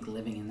I think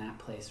living in that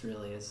place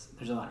really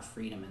there's a lot of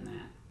freedom in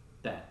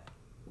that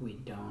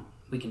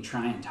we can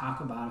try and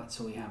talk about it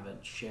so we have a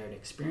shared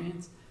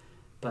experience,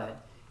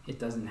 but it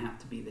doesn't have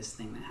to be this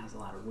thing that has a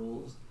lot of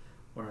rules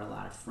or a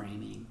lot of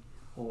framing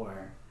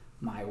or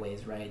my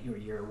way's right or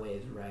your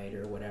way's right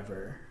or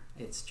whatever.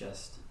 It's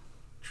just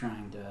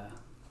trying to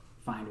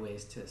find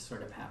ways to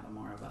sort of have a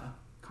more of a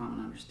common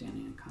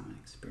understanding and common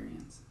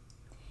experience.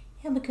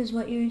 Yeah, because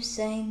what you're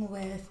saying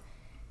with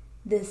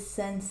this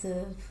sense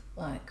of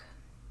like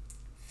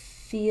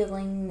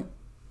feeling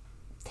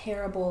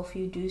terrible if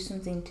you do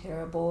something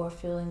terrible, or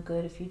feeling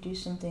good if you do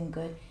something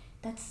good,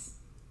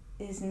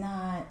 is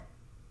not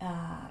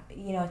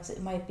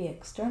it might be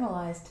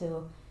externalized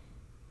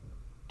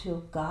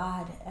to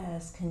God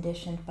as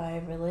conditioned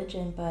by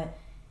religion, but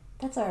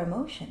that's our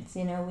emotions.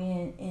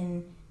 We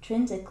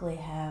intrinsically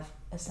have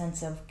a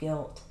sense of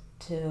guilt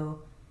to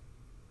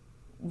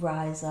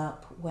rise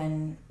up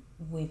when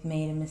we've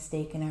made a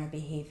mistake in our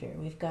behavior.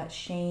 We've got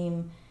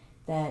shame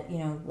that,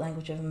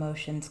 language of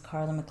emotions,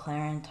 Carla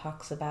McLaren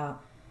talks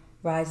about,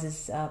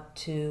 rises up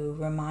to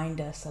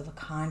remind us of a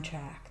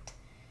contract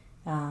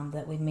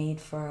that we made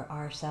for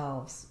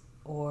ourselves,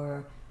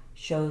 or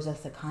shows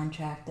us a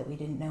contract that we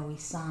didn't know we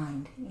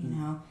signed,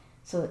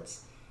 So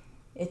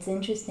it's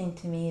interesting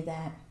to me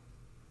that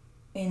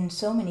in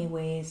so many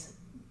ways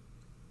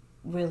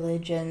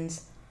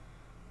religions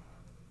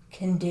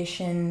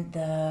condition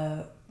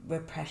the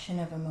repression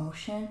of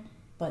emotion,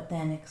 but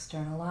then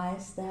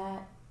externalize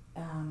that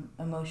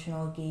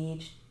emotional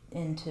gauge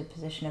into a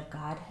position of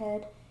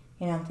Godhead.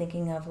 I'm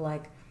thinking of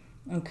like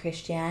in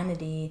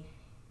Christianity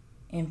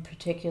in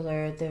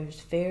particular,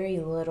 there's very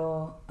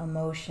little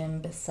emotion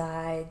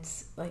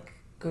besides like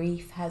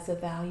grief has a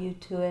value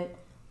to it,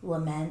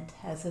 lament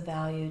has a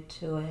value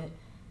to it,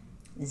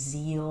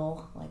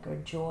 zeal, like, or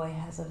joy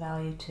has a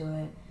value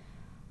to it.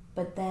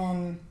 But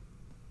then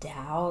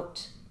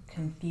doubt,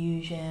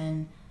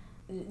 confusion,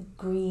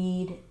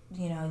 greed,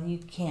 you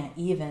can't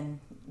even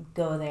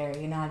go there.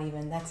 You're not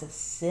even, that's a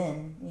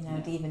sin,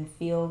 to even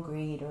feel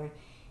greed,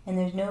 and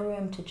there's no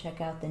room to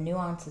check out the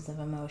nuances of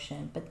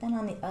emotion. But then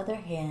on the other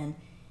hand,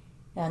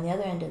 on the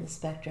other end of the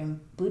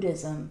spectrum,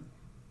 Buddhism,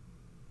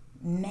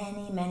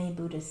 many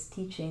Buddhist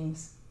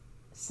teachings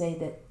say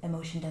that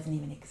emotion doesn't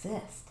even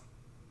exist.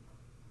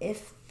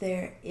 If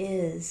there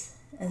is,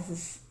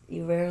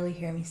 you rarely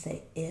hear me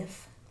say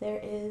if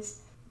there is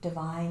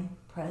divine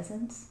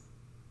presence,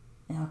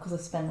 because I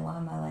spend a lot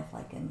of my life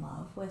like in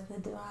love with the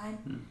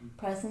divine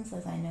presence,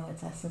 as I know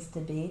its essence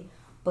to be.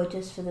 But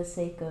just for the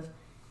sake of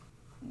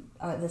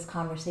this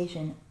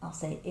conversation, I'll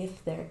say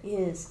if there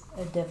is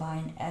a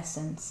divine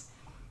essence,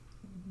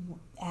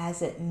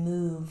 as it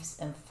moves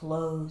and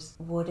flows,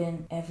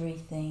 wouldn't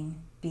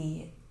everything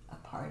be a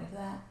part of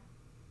that?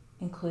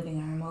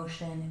 Including our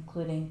emotion,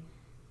 including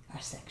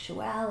our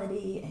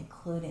sexuality,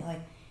 including,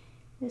 like,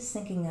 just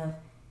thinking of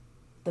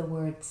the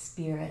word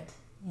spirit,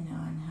 and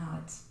how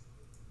it's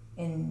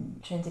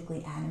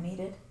intrinsically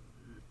animated.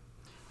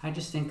 I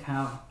just think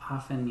how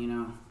often,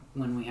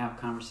 when we have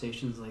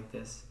conversations like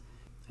this,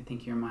 I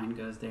think your mind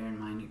goes there and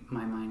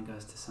my mind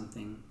goes to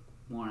something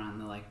more on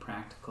the like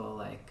practical,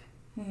 like,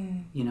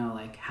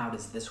 like how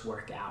does this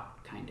work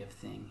out kind of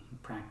thing.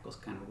 Practical's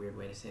kind of a weird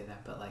way to say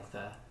that,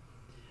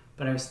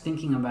 but I was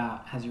thinking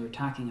about, as you were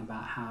talking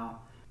about, how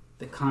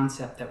the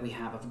concept that we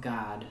have of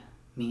God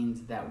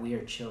means that we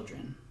are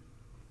children.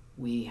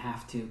 We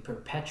have to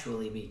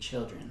perpetually be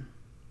children.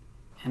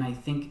 And I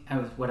think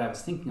what I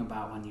was thinking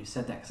about when you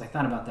said that, because I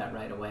thought about that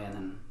right away, and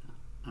then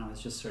I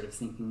was just sort of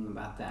thinking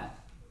about that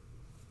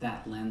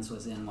lens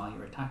was in while you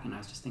were talking. I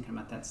was just thinking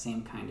about that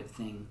same kind of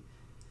thing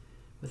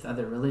with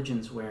other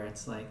religions, where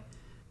it's like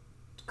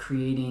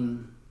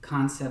creating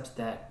concepts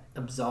that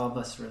absolve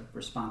us of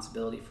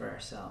responsibility for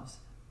ourselves,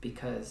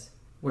 because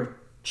we're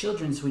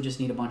children, so we just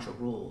need a bunch of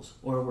rules,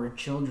 or we're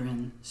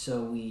children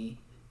so we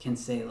can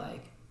say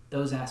like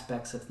those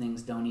aspects of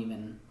things aren't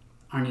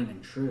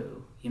even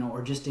true,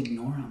 or just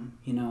ignore them,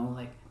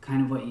 like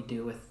kind of what you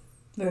do with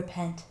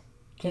repent.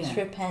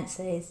 Repent,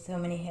 say so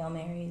many Hail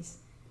Marys.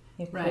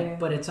 You're right, clear.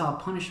 But it's all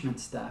punishment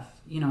stuff.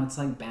 It's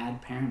like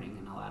bad parenting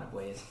in a lot of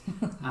ways.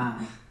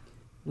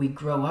 We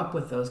grow up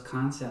with those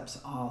concepts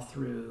all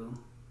through,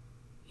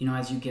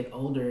 as you get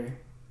older,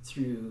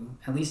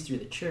 at least through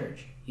the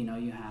church.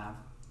 You have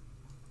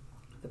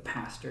the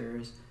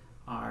pastors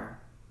are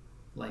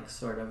like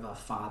sort of a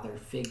father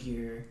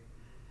figure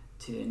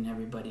and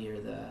everybody are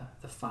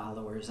the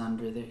followers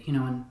under there,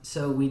 and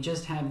so we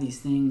just have these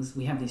things,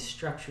 we have these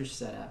structures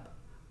set up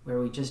where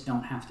we just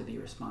don't have to be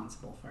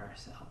responsible for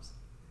ourselves.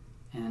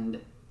 And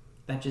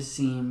that just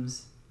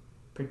seems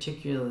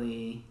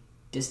particularly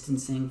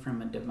distancing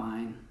from a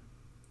divine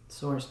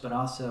source, but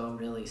also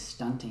really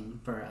stunting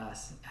for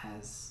us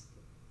as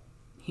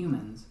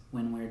humans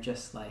when we're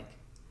just like,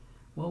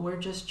 well,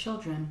 we're just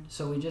children,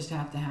 so we just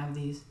have to have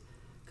these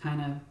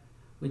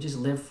we just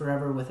live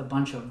forever with a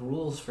bunch of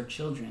rules for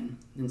children,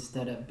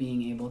 instead of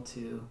being able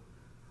to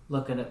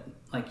look at it,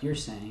 like you're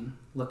saying,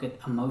 look at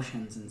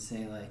emotions and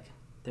say, like,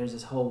 there's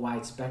this whole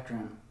wide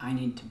spectrum. I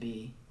need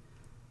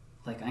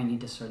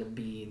to sort of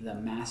be the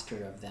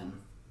master of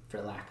them,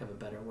 for lack of a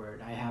better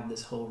word. I have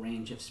this whole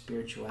range of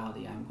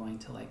spirituality. I'm going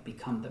to like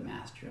become the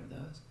master of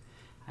those.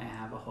 I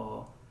have a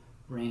whole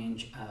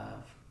range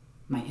of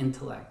my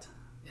intellect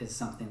is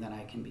something that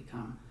I can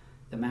become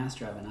the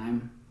master of,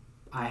 and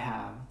I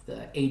have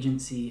the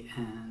agency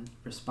and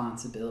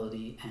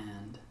responsibility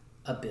and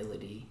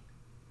ability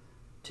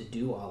to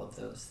do all of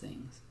those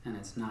things. And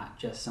it's not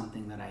just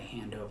something that I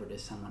hand over to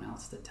someone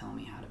else to tell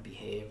me how to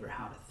behave or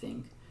how to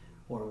think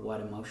or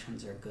what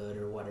emotions are good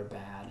or what are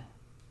bad.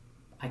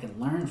 I can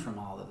learn from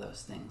all of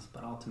those things,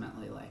 but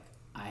ultimately, like,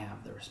 I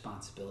have the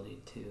responsibility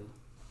to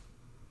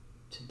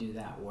do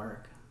that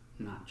work,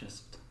 not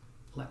just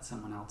let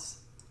someone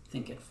else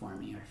think it for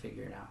me or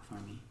figure it out for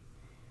me.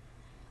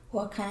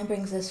 Well, it kind of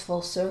brings this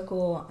full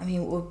circle.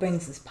 What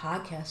brings this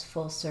podcast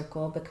full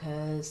circle,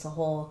 because the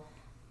whole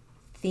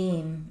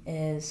theme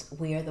is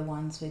we are the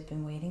ones we've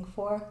been waiting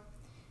for.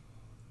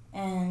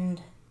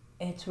 And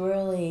it's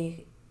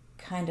really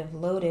kind of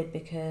loaded,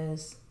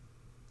 because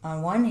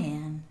on one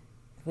hand,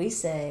 we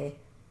say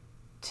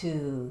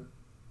to,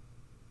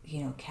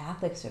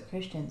 Catholics or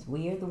Christians,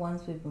 we are the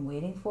ones we've been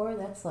waiting for.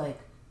 That's like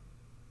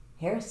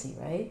heresy,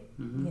 right?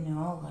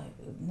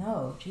 Mm-hmm.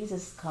 No,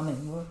 Jesus is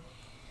coming.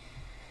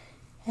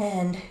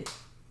 And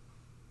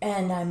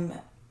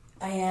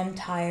I am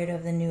tired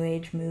of the New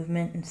Age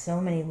movement in so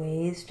many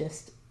ways.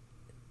 Just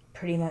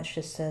pretty much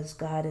just says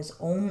God is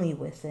only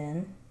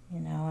within,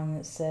 and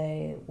that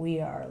say we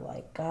are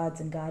like gods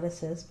and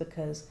goddesses,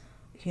 because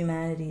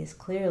humanity is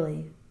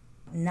clearly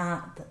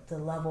not the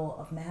level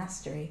of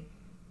mastery.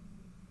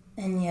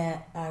 And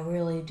yet I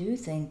really do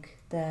think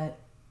that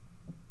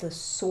the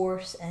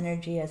source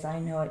energy as I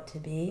know it to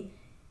be,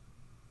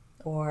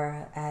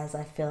 or as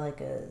I feel like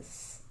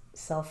is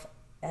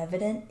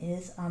self-evident,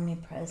 is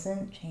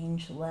omnipresent,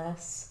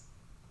 changeless,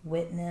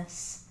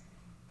 witness,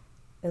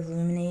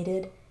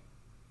 illuminated,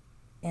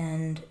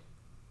 and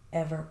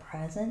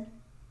ever-present.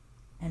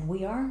 And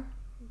we are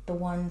the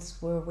ones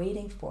we're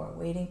waiting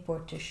for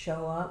to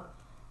show up,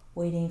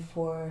 waiting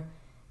for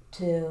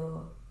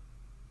to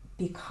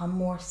become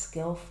more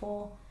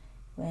skillful,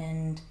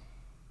 and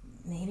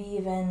maybe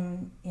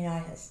even,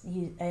 I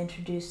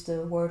introduced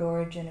the word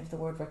origin of the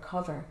word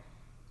recover,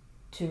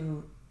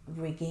 to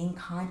regain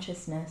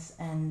consciousness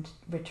and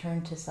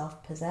return to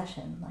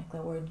self-possession, like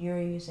the word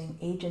you're using,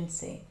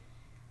 agency.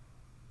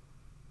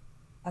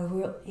 I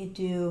really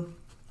do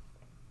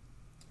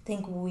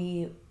think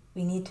we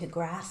need to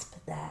grasp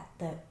that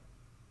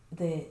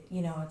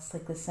it's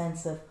like the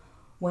sense of,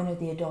 when are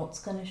the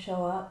adults going to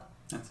show up?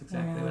 That's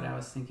exactly what I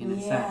was thinking.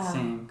 It's that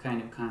same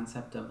kind of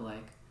concept of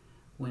like,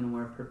 when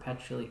we're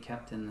perpetually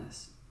kept in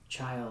this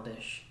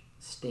childish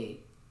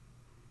state,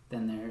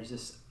 then there's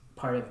this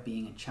part of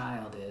being a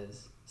child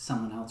is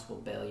someone else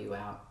will bail you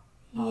out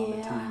all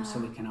the time. So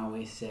we can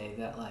always say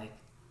that, like,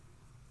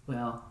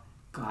 well,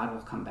 God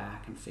will come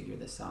back and figure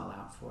this all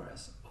out for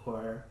us,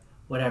 or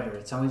whatever.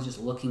 It's always just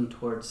looking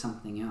towards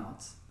something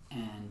else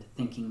and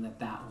thinking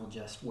that will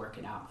just work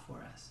it out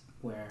for us.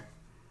 Where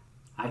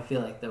I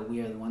feel like that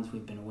we are the ones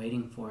we've been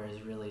waiting for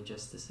is really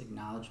just this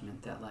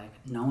acknowledgement that, like,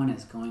 no one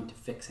is going to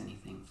fix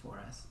anything for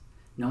us.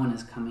 No one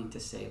is coming to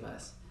save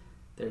us.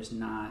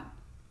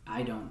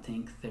 I don't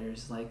think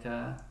there's like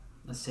a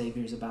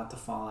savior's about to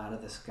fall out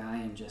of the sky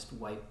and just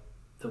wipe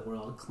the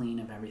world clean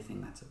of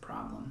everything that's a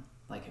problem.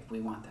 Like, if we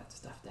want that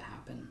stuff to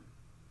happen,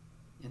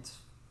 it's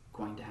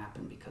going to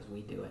happen because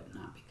we do it,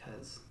 not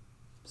because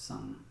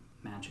some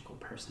magical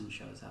person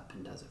shows up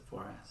and does it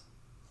for us.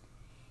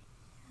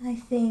 I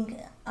think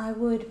I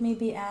would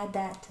maybe add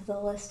that to the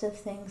list of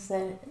things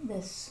that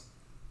this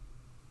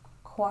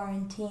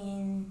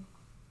quarantine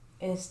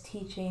is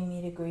teaching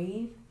me to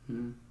grieve.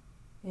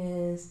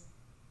 Is,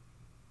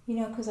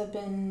 because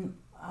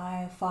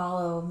I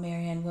follow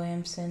Marianne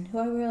Williamson, who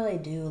I really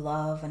do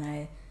love, and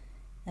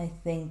I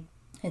think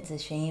it's a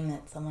shame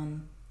that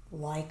someone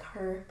like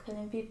her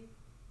couldn't be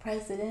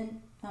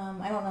president.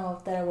 I don't know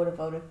if that I would have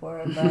voted for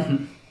her,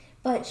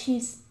 but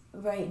she's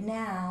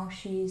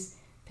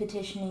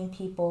petitioning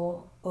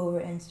people over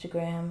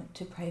Instagram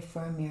to pray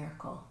for a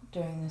miracle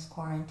during this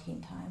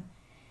quarantine time.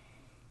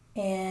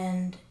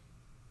 And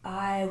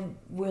I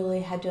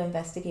really had to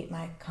investigate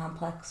my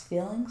complex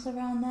feelings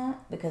around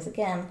that, because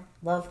again,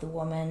 love the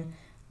woman.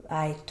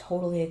 I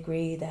totally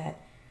agree that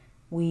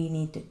we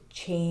need to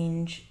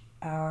change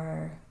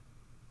our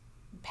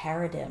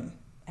paradigm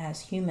as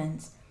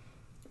humans.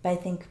 But I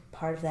think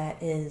part of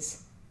that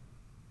is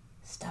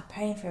stop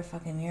praying for a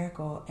fucking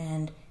miracle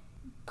and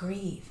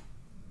grieve.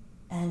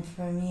 And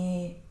for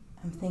me,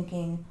 I'm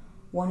thinking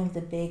one of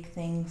the big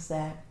things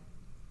that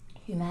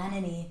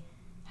humanity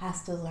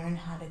has to learn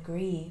how to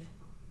grieve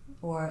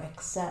or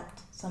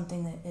accept,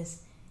 something that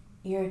is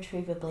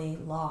irretrievably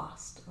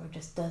lost or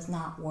just does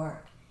not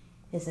work,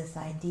 is this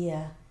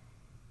idea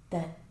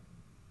that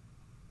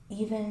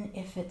even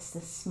if it's the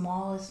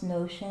smallest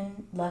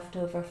notion left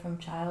over from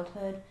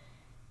childhood,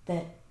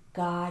 that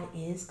God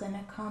is going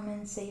to come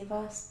and save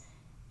us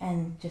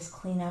and just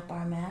clean up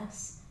our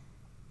mess,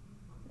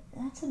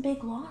 that's a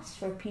big loss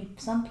for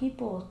some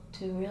people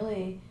to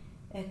really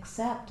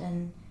accept.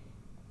 And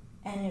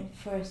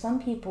for some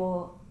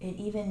people, it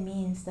even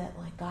means that,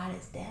 like, God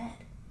is dead.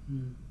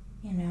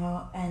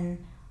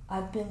 And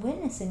I've been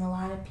witnessing a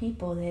lot of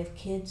people, they have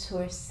kids who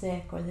are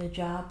sick, or their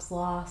job's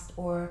lost,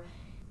 or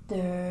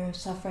they're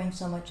suffering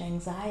so much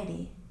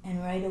anxiety,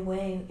 and right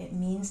away it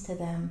means to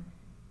them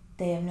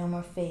they have no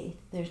more faith,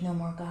 there's no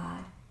more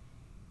God.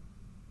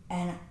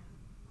 And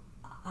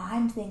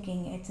I'm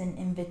thinking it's an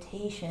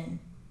invitation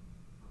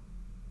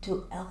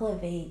to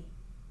elevate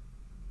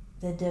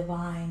the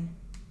divine,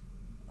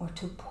 or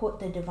to put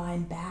the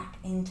divine back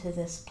into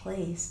this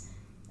place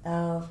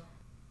of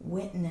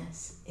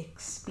witness,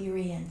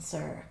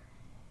 experiencer,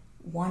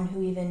 one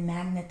who even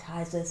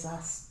magnetizes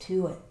us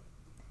to it,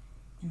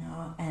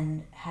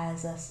 and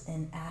has us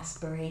in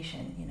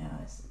aspiration,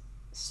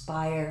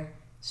 aspire,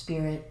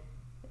 spirit.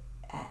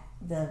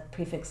 The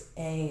prefix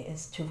A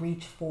is to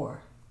reach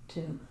for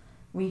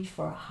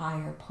a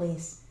higher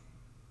place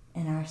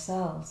in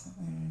ourselves.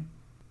 And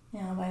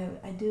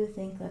I do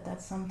think that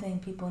that's something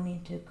people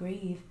need to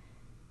grieve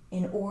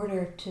in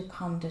order to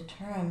come to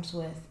terms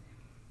with,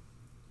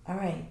 all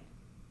right,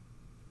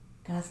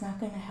 God's not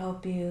going to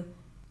help you,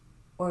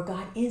 or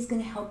God is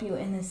going to help you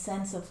in the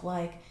sense of,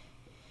 like,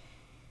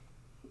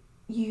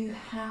 you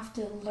have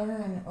to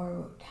learn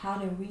or how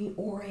to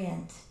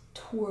reorient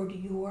toward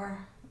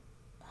your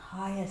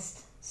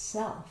highest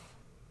self,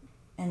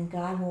 and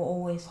God will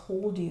always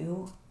hold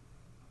you.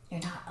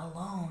 You're not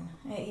alone.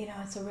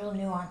 It's a real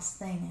nuanced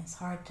thing. It's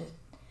hard to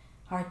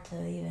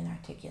even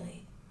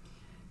articulate.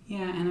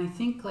 Yeah, and I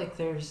think like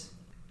there's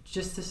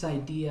just this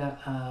idea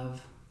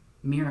of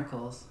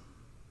miracles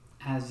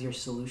as your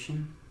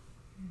solution,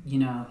 you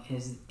know,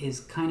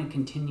 is kind of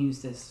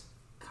continues this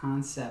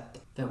concept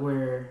that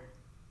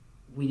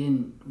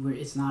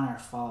it's not our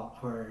fault,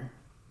 and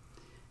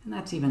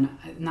that's even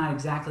not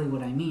exactly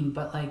what I mean,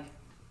 but like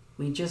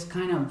we just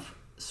kind of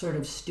sort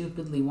of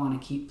stupidly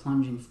want to keep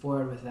plunging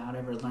forward without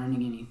ever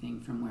learning anything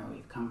from where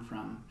we've come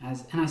from.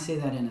 And I say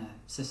that in a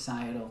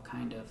societal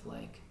kind of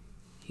like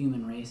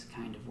human race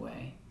kind of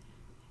way.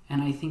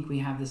 And I think we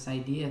have this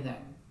idea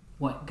that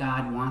what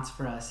God wants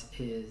for us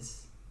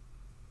is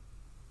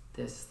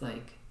this,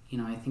 like, you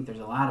know, I think there's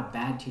a lot of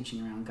bad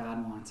teaching around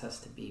God wants us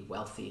to be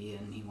wealthy,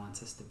 and he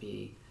wants us to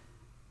be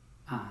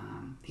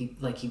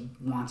he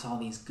wants all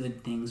these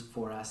good things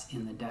for us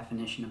in the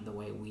definition of the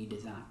way we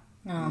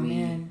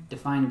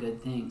define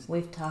good things.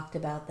 We've talked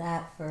about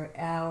that for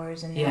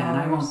hours and hours. And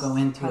I won't go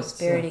into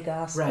prosperity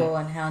gospel,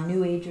 right. And how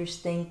New Agers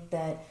think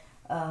that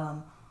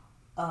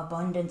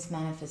abundance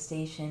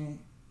manifestation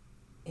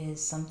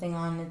is something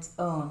on its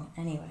own.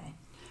 Anyway,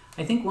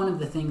 I think one of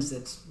the things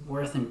that's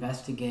worth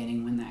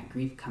investigating when that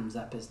grief comes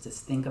up is to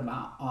think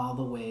about all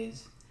the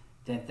ways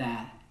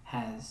that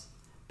has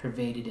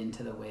pervaded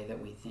into the way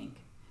that we think.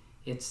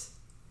 It's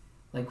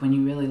like when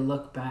you really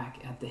look back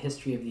at the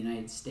history of the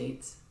United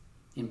States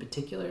in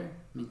particular,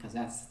 because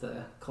that's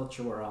the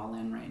culture we're all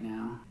in right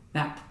now,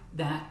 that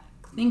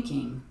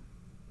thinking,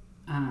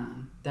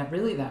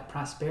 that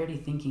prosperity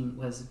thinking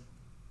was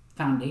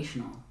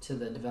foundational to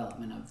the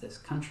development of this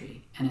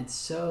country. And it's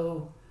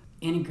so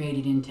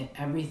integrated into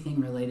everything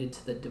related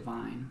to the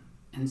divine.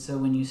 And so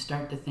when you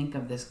start to think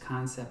of this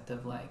concept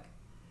of like,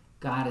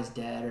 God is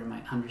dead, or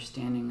my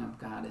understanding of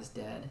God is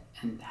dead,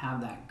 and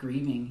have that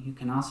grieving, you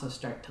can also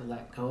start to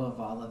let go of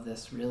all of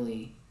this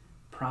really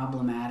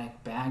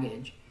problematic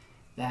baggage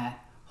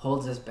that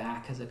holds us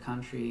back as a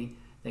country,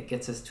 that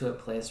gets us to a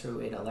place where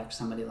we'd elect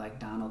somebody like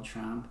Donald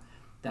Trump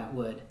that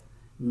would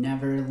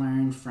never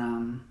learn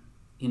from,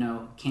 you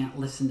know, can't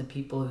listen to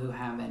people who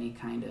have any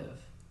kind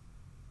of,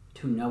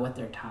 to know what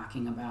they're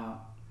talking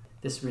about.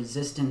 This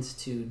resistance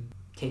to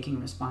taking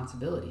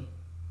responsibility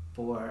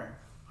for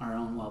our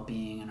own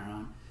well-being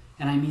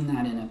and I mean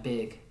that in a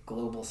big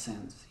global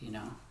sense, you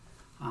know.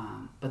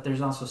 But there's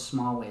also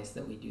small ways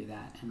that we do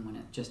that, and when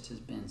it just has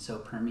been so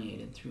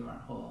permeated through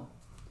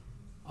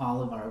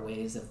all of our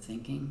ways of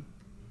thinking,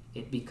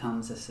 it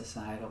becomes a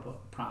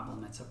societal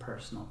problem, it's a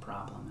personal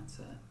problem, it's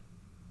an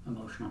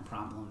emotional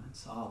problem,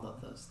 it's all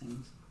of those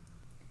things.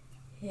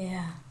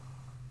 Yeah.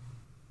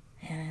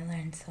 And I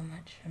learned so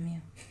much from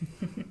you.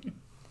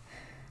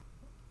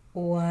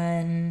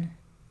 One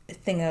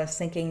thing I was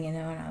thinking, you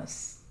know, and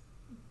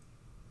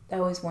I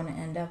always want to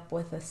end up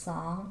with a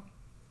song.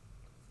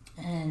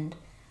 And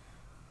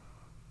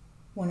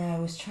when I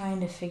was trying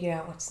to figure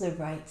out what's the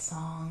right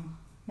song,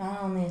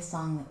 not only a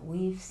song that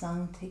we've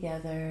sung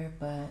together,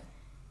 but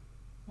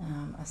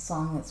a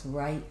song that's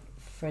right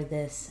for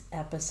this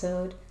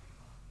episode,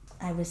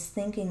 I was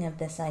thinking of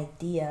this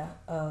idea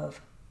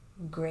of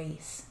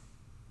grace,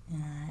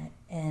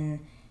 and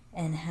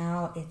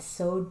how it's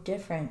so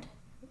different.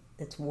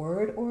 Its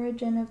word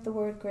origin of the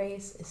word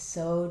grace is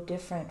so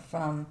different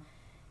from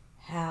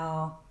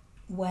how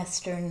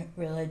Western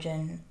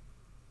religion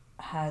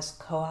has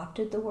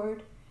co-opted the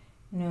word.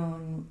 You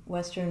know,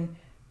 Western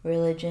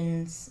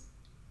religions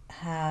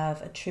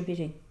have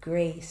attributed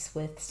grace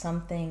with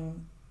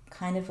something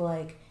kind of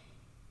like,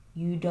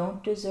 you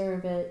don't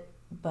deserve it,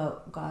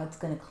 but God's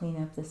going to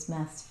clean up this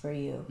mess for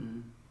you. Mm-hmm.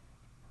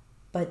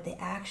 But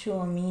the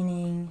actual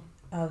meaning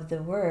of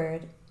the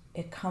word,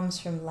 it comes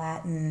from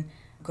Latin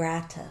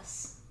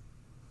gratus,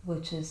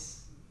 which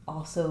is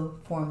also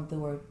formed the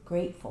word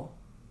grateful.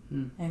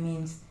 It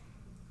means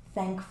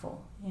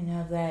thankful. You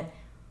know, that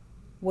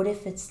what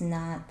if it's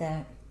not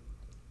that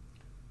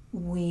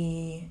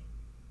we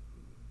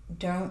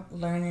don't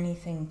learn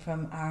anything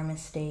from our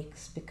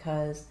mistakes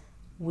because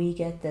we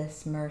get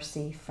this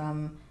mercy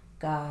from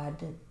God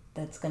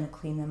that's going to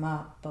clean them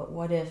up, but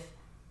what if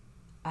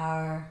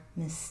our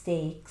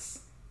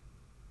mistakes,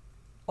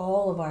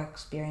 all of our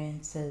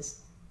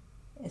experiences,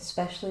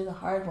 especially the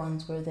hard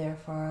ones, were there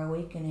for our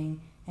awakening,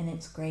 and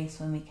it's grace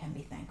when we can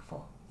be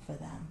thankful for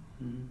them.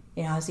 Mm-hmm.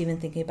 You know, I was even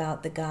thinking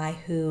about the guy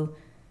who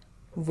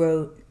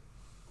wrote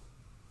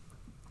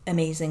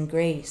Amazing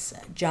Grace,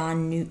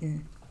 John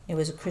Newton. It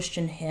was a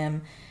Christian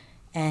hymn,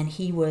 and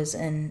he was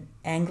an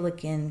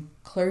Anglican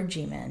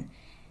clergyman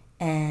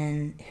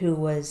and who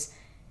was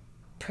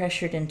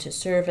pressured into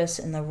service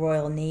in the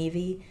Royal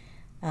Navy,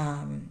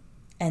 and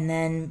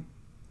then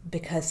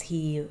because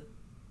he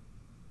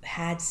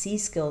had sea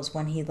skills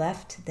when he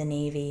left the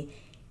Navy,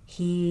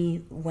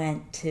 he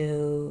went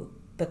to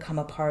become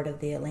a part of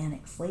the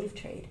Atlantic slave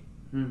trade.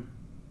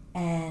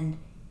 And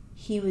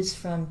he was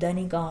from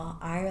Donegal,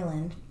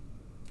 Ireland,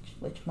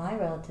 which my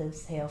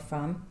relatives hail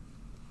from,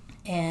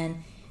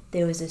 and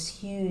there was this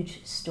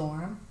huge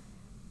storm,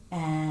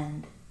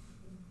 and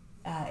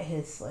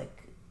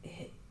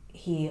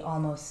he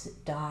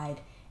almost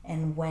died.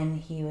 And when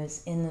he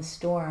was in the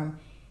storm,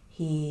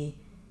 he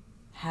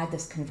had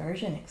this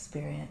conversion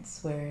experience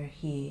where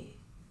he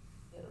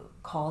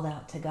called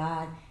out to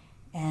God,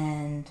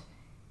 and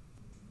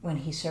when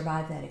he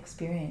survived that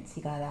experience,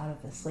 he got out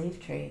of the slave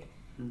trade,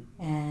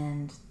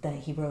 and that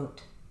he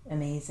wrote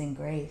Amazing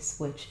Grace,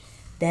 which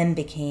then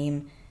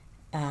became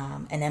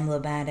an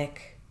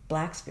emblematic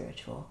Black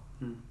spiritual.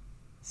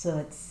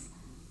 So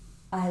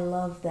I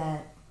love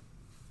that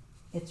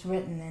it's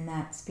written in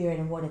that spirit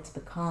and what it's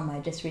become. I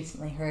just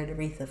recently heard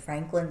Aretha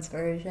Franklin's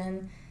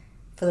version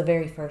for the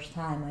very first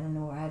time. I don't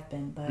know where I've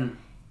been, but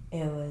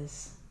it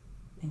was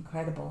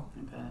incredible. I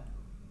bet.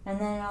 And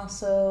then it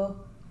also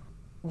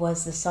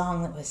was the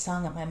song that was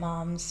sung at my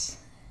mom's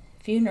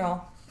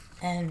funeral.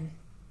 And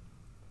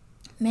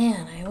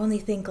man, I only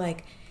think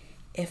like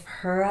if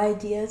her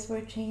ideas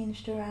were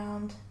changed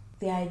around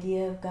the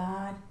idea of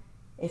God,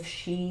 if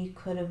she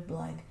could have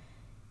like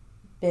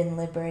been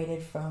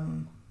liberated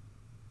from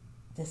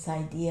this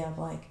idea of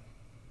like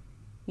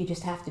you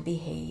just have to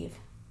behave.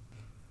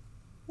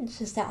 It's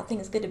just how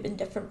things could have been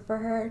different for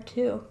her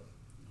too.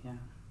 Yeah.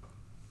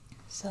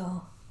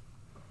 So,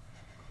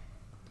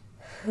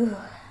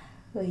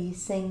 will you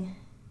sing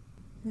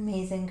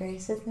Amazing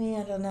Grace with me?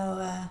 I don't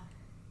know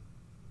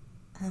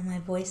how my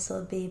voice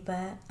will be,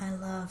 but I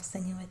love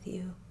singing with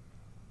you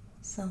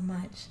so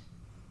much.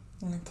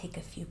 I'm going to take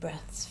a few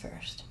breaths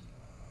first.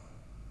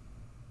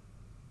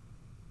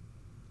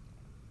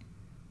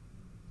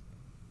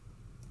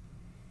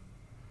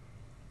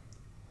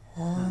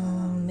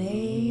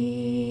 Amazing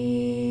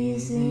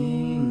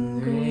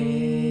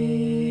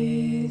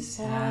grace,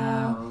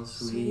 how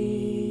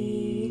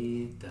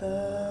sweet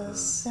the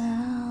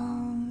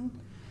sound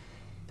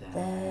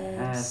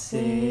that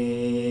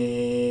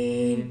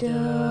saved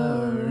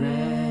a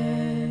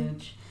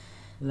wretch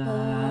like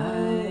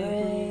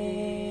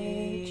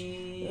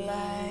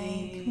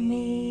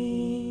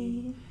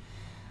me.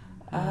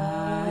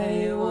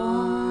 I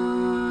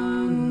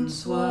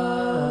once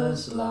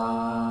was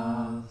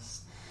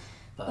lost,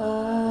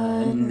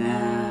 but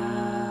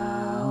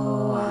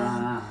now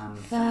I'm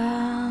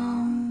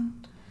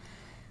found.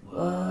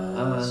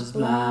 Was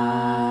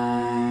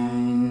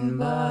blind,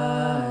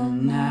 but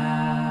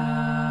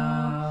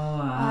now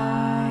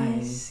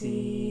I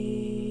see.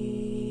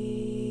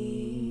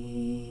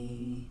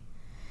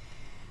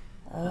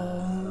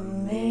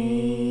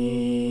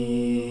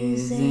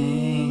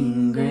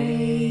 Amazing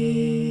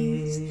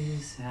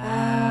grace,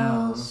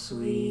 how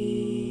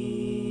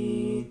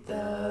sweet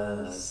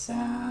the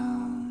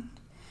sound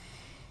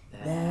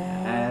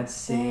that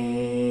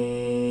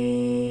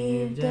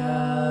saved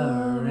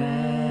a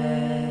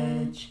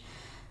wretch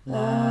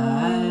like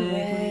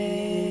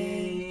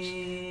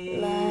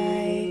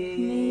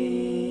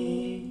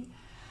me.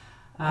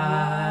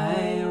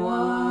 I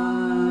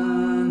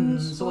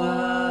once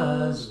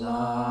was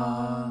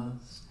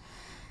lost,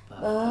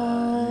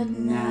 but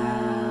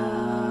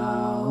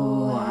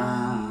now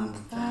I'm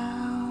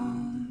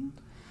found.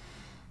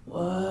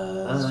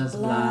 Was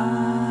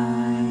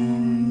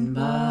blind,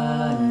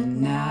 but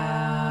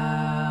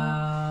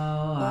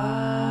now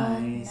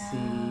I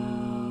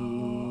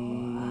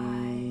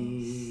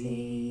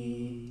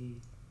see.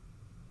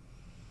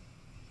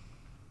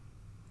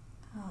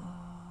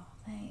 Oh,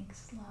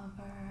 thanks,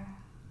 lover.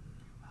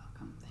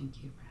 Welcome.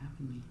 Thank you for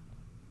having me.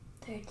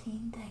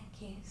 13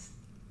 thank yous.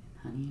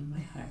 And honey in my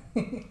heart.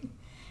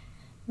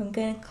 I'm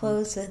going to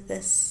close with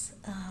this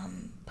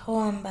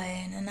poem by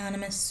an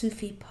anonymous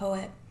Sufi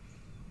poet.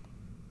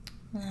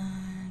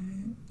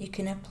 You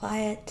can apply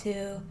it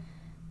to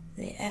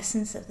the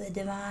essence of the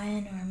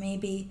divine, or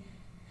maybe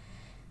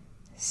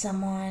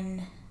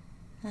someone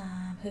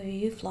who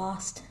you've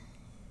lost.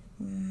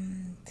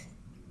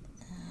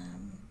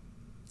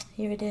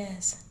 Here it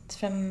is.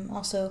 It's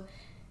also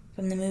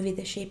from the movie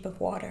The Shape of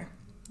Water,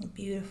 a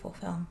beautiful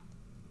film.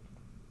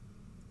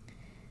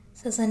 It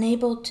says,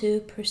 unable to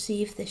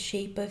perceive the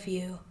shape of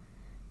you,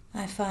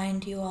 I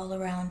find you all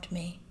around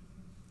me.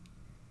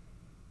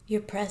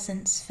 Your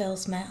presence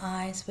fills my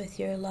eyes with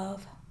your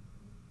love.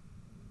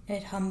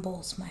 It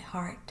humbles my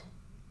heart,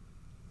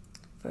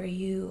 for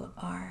you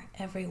are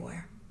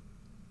everywhere.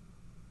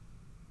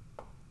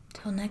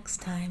 Till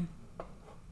next time.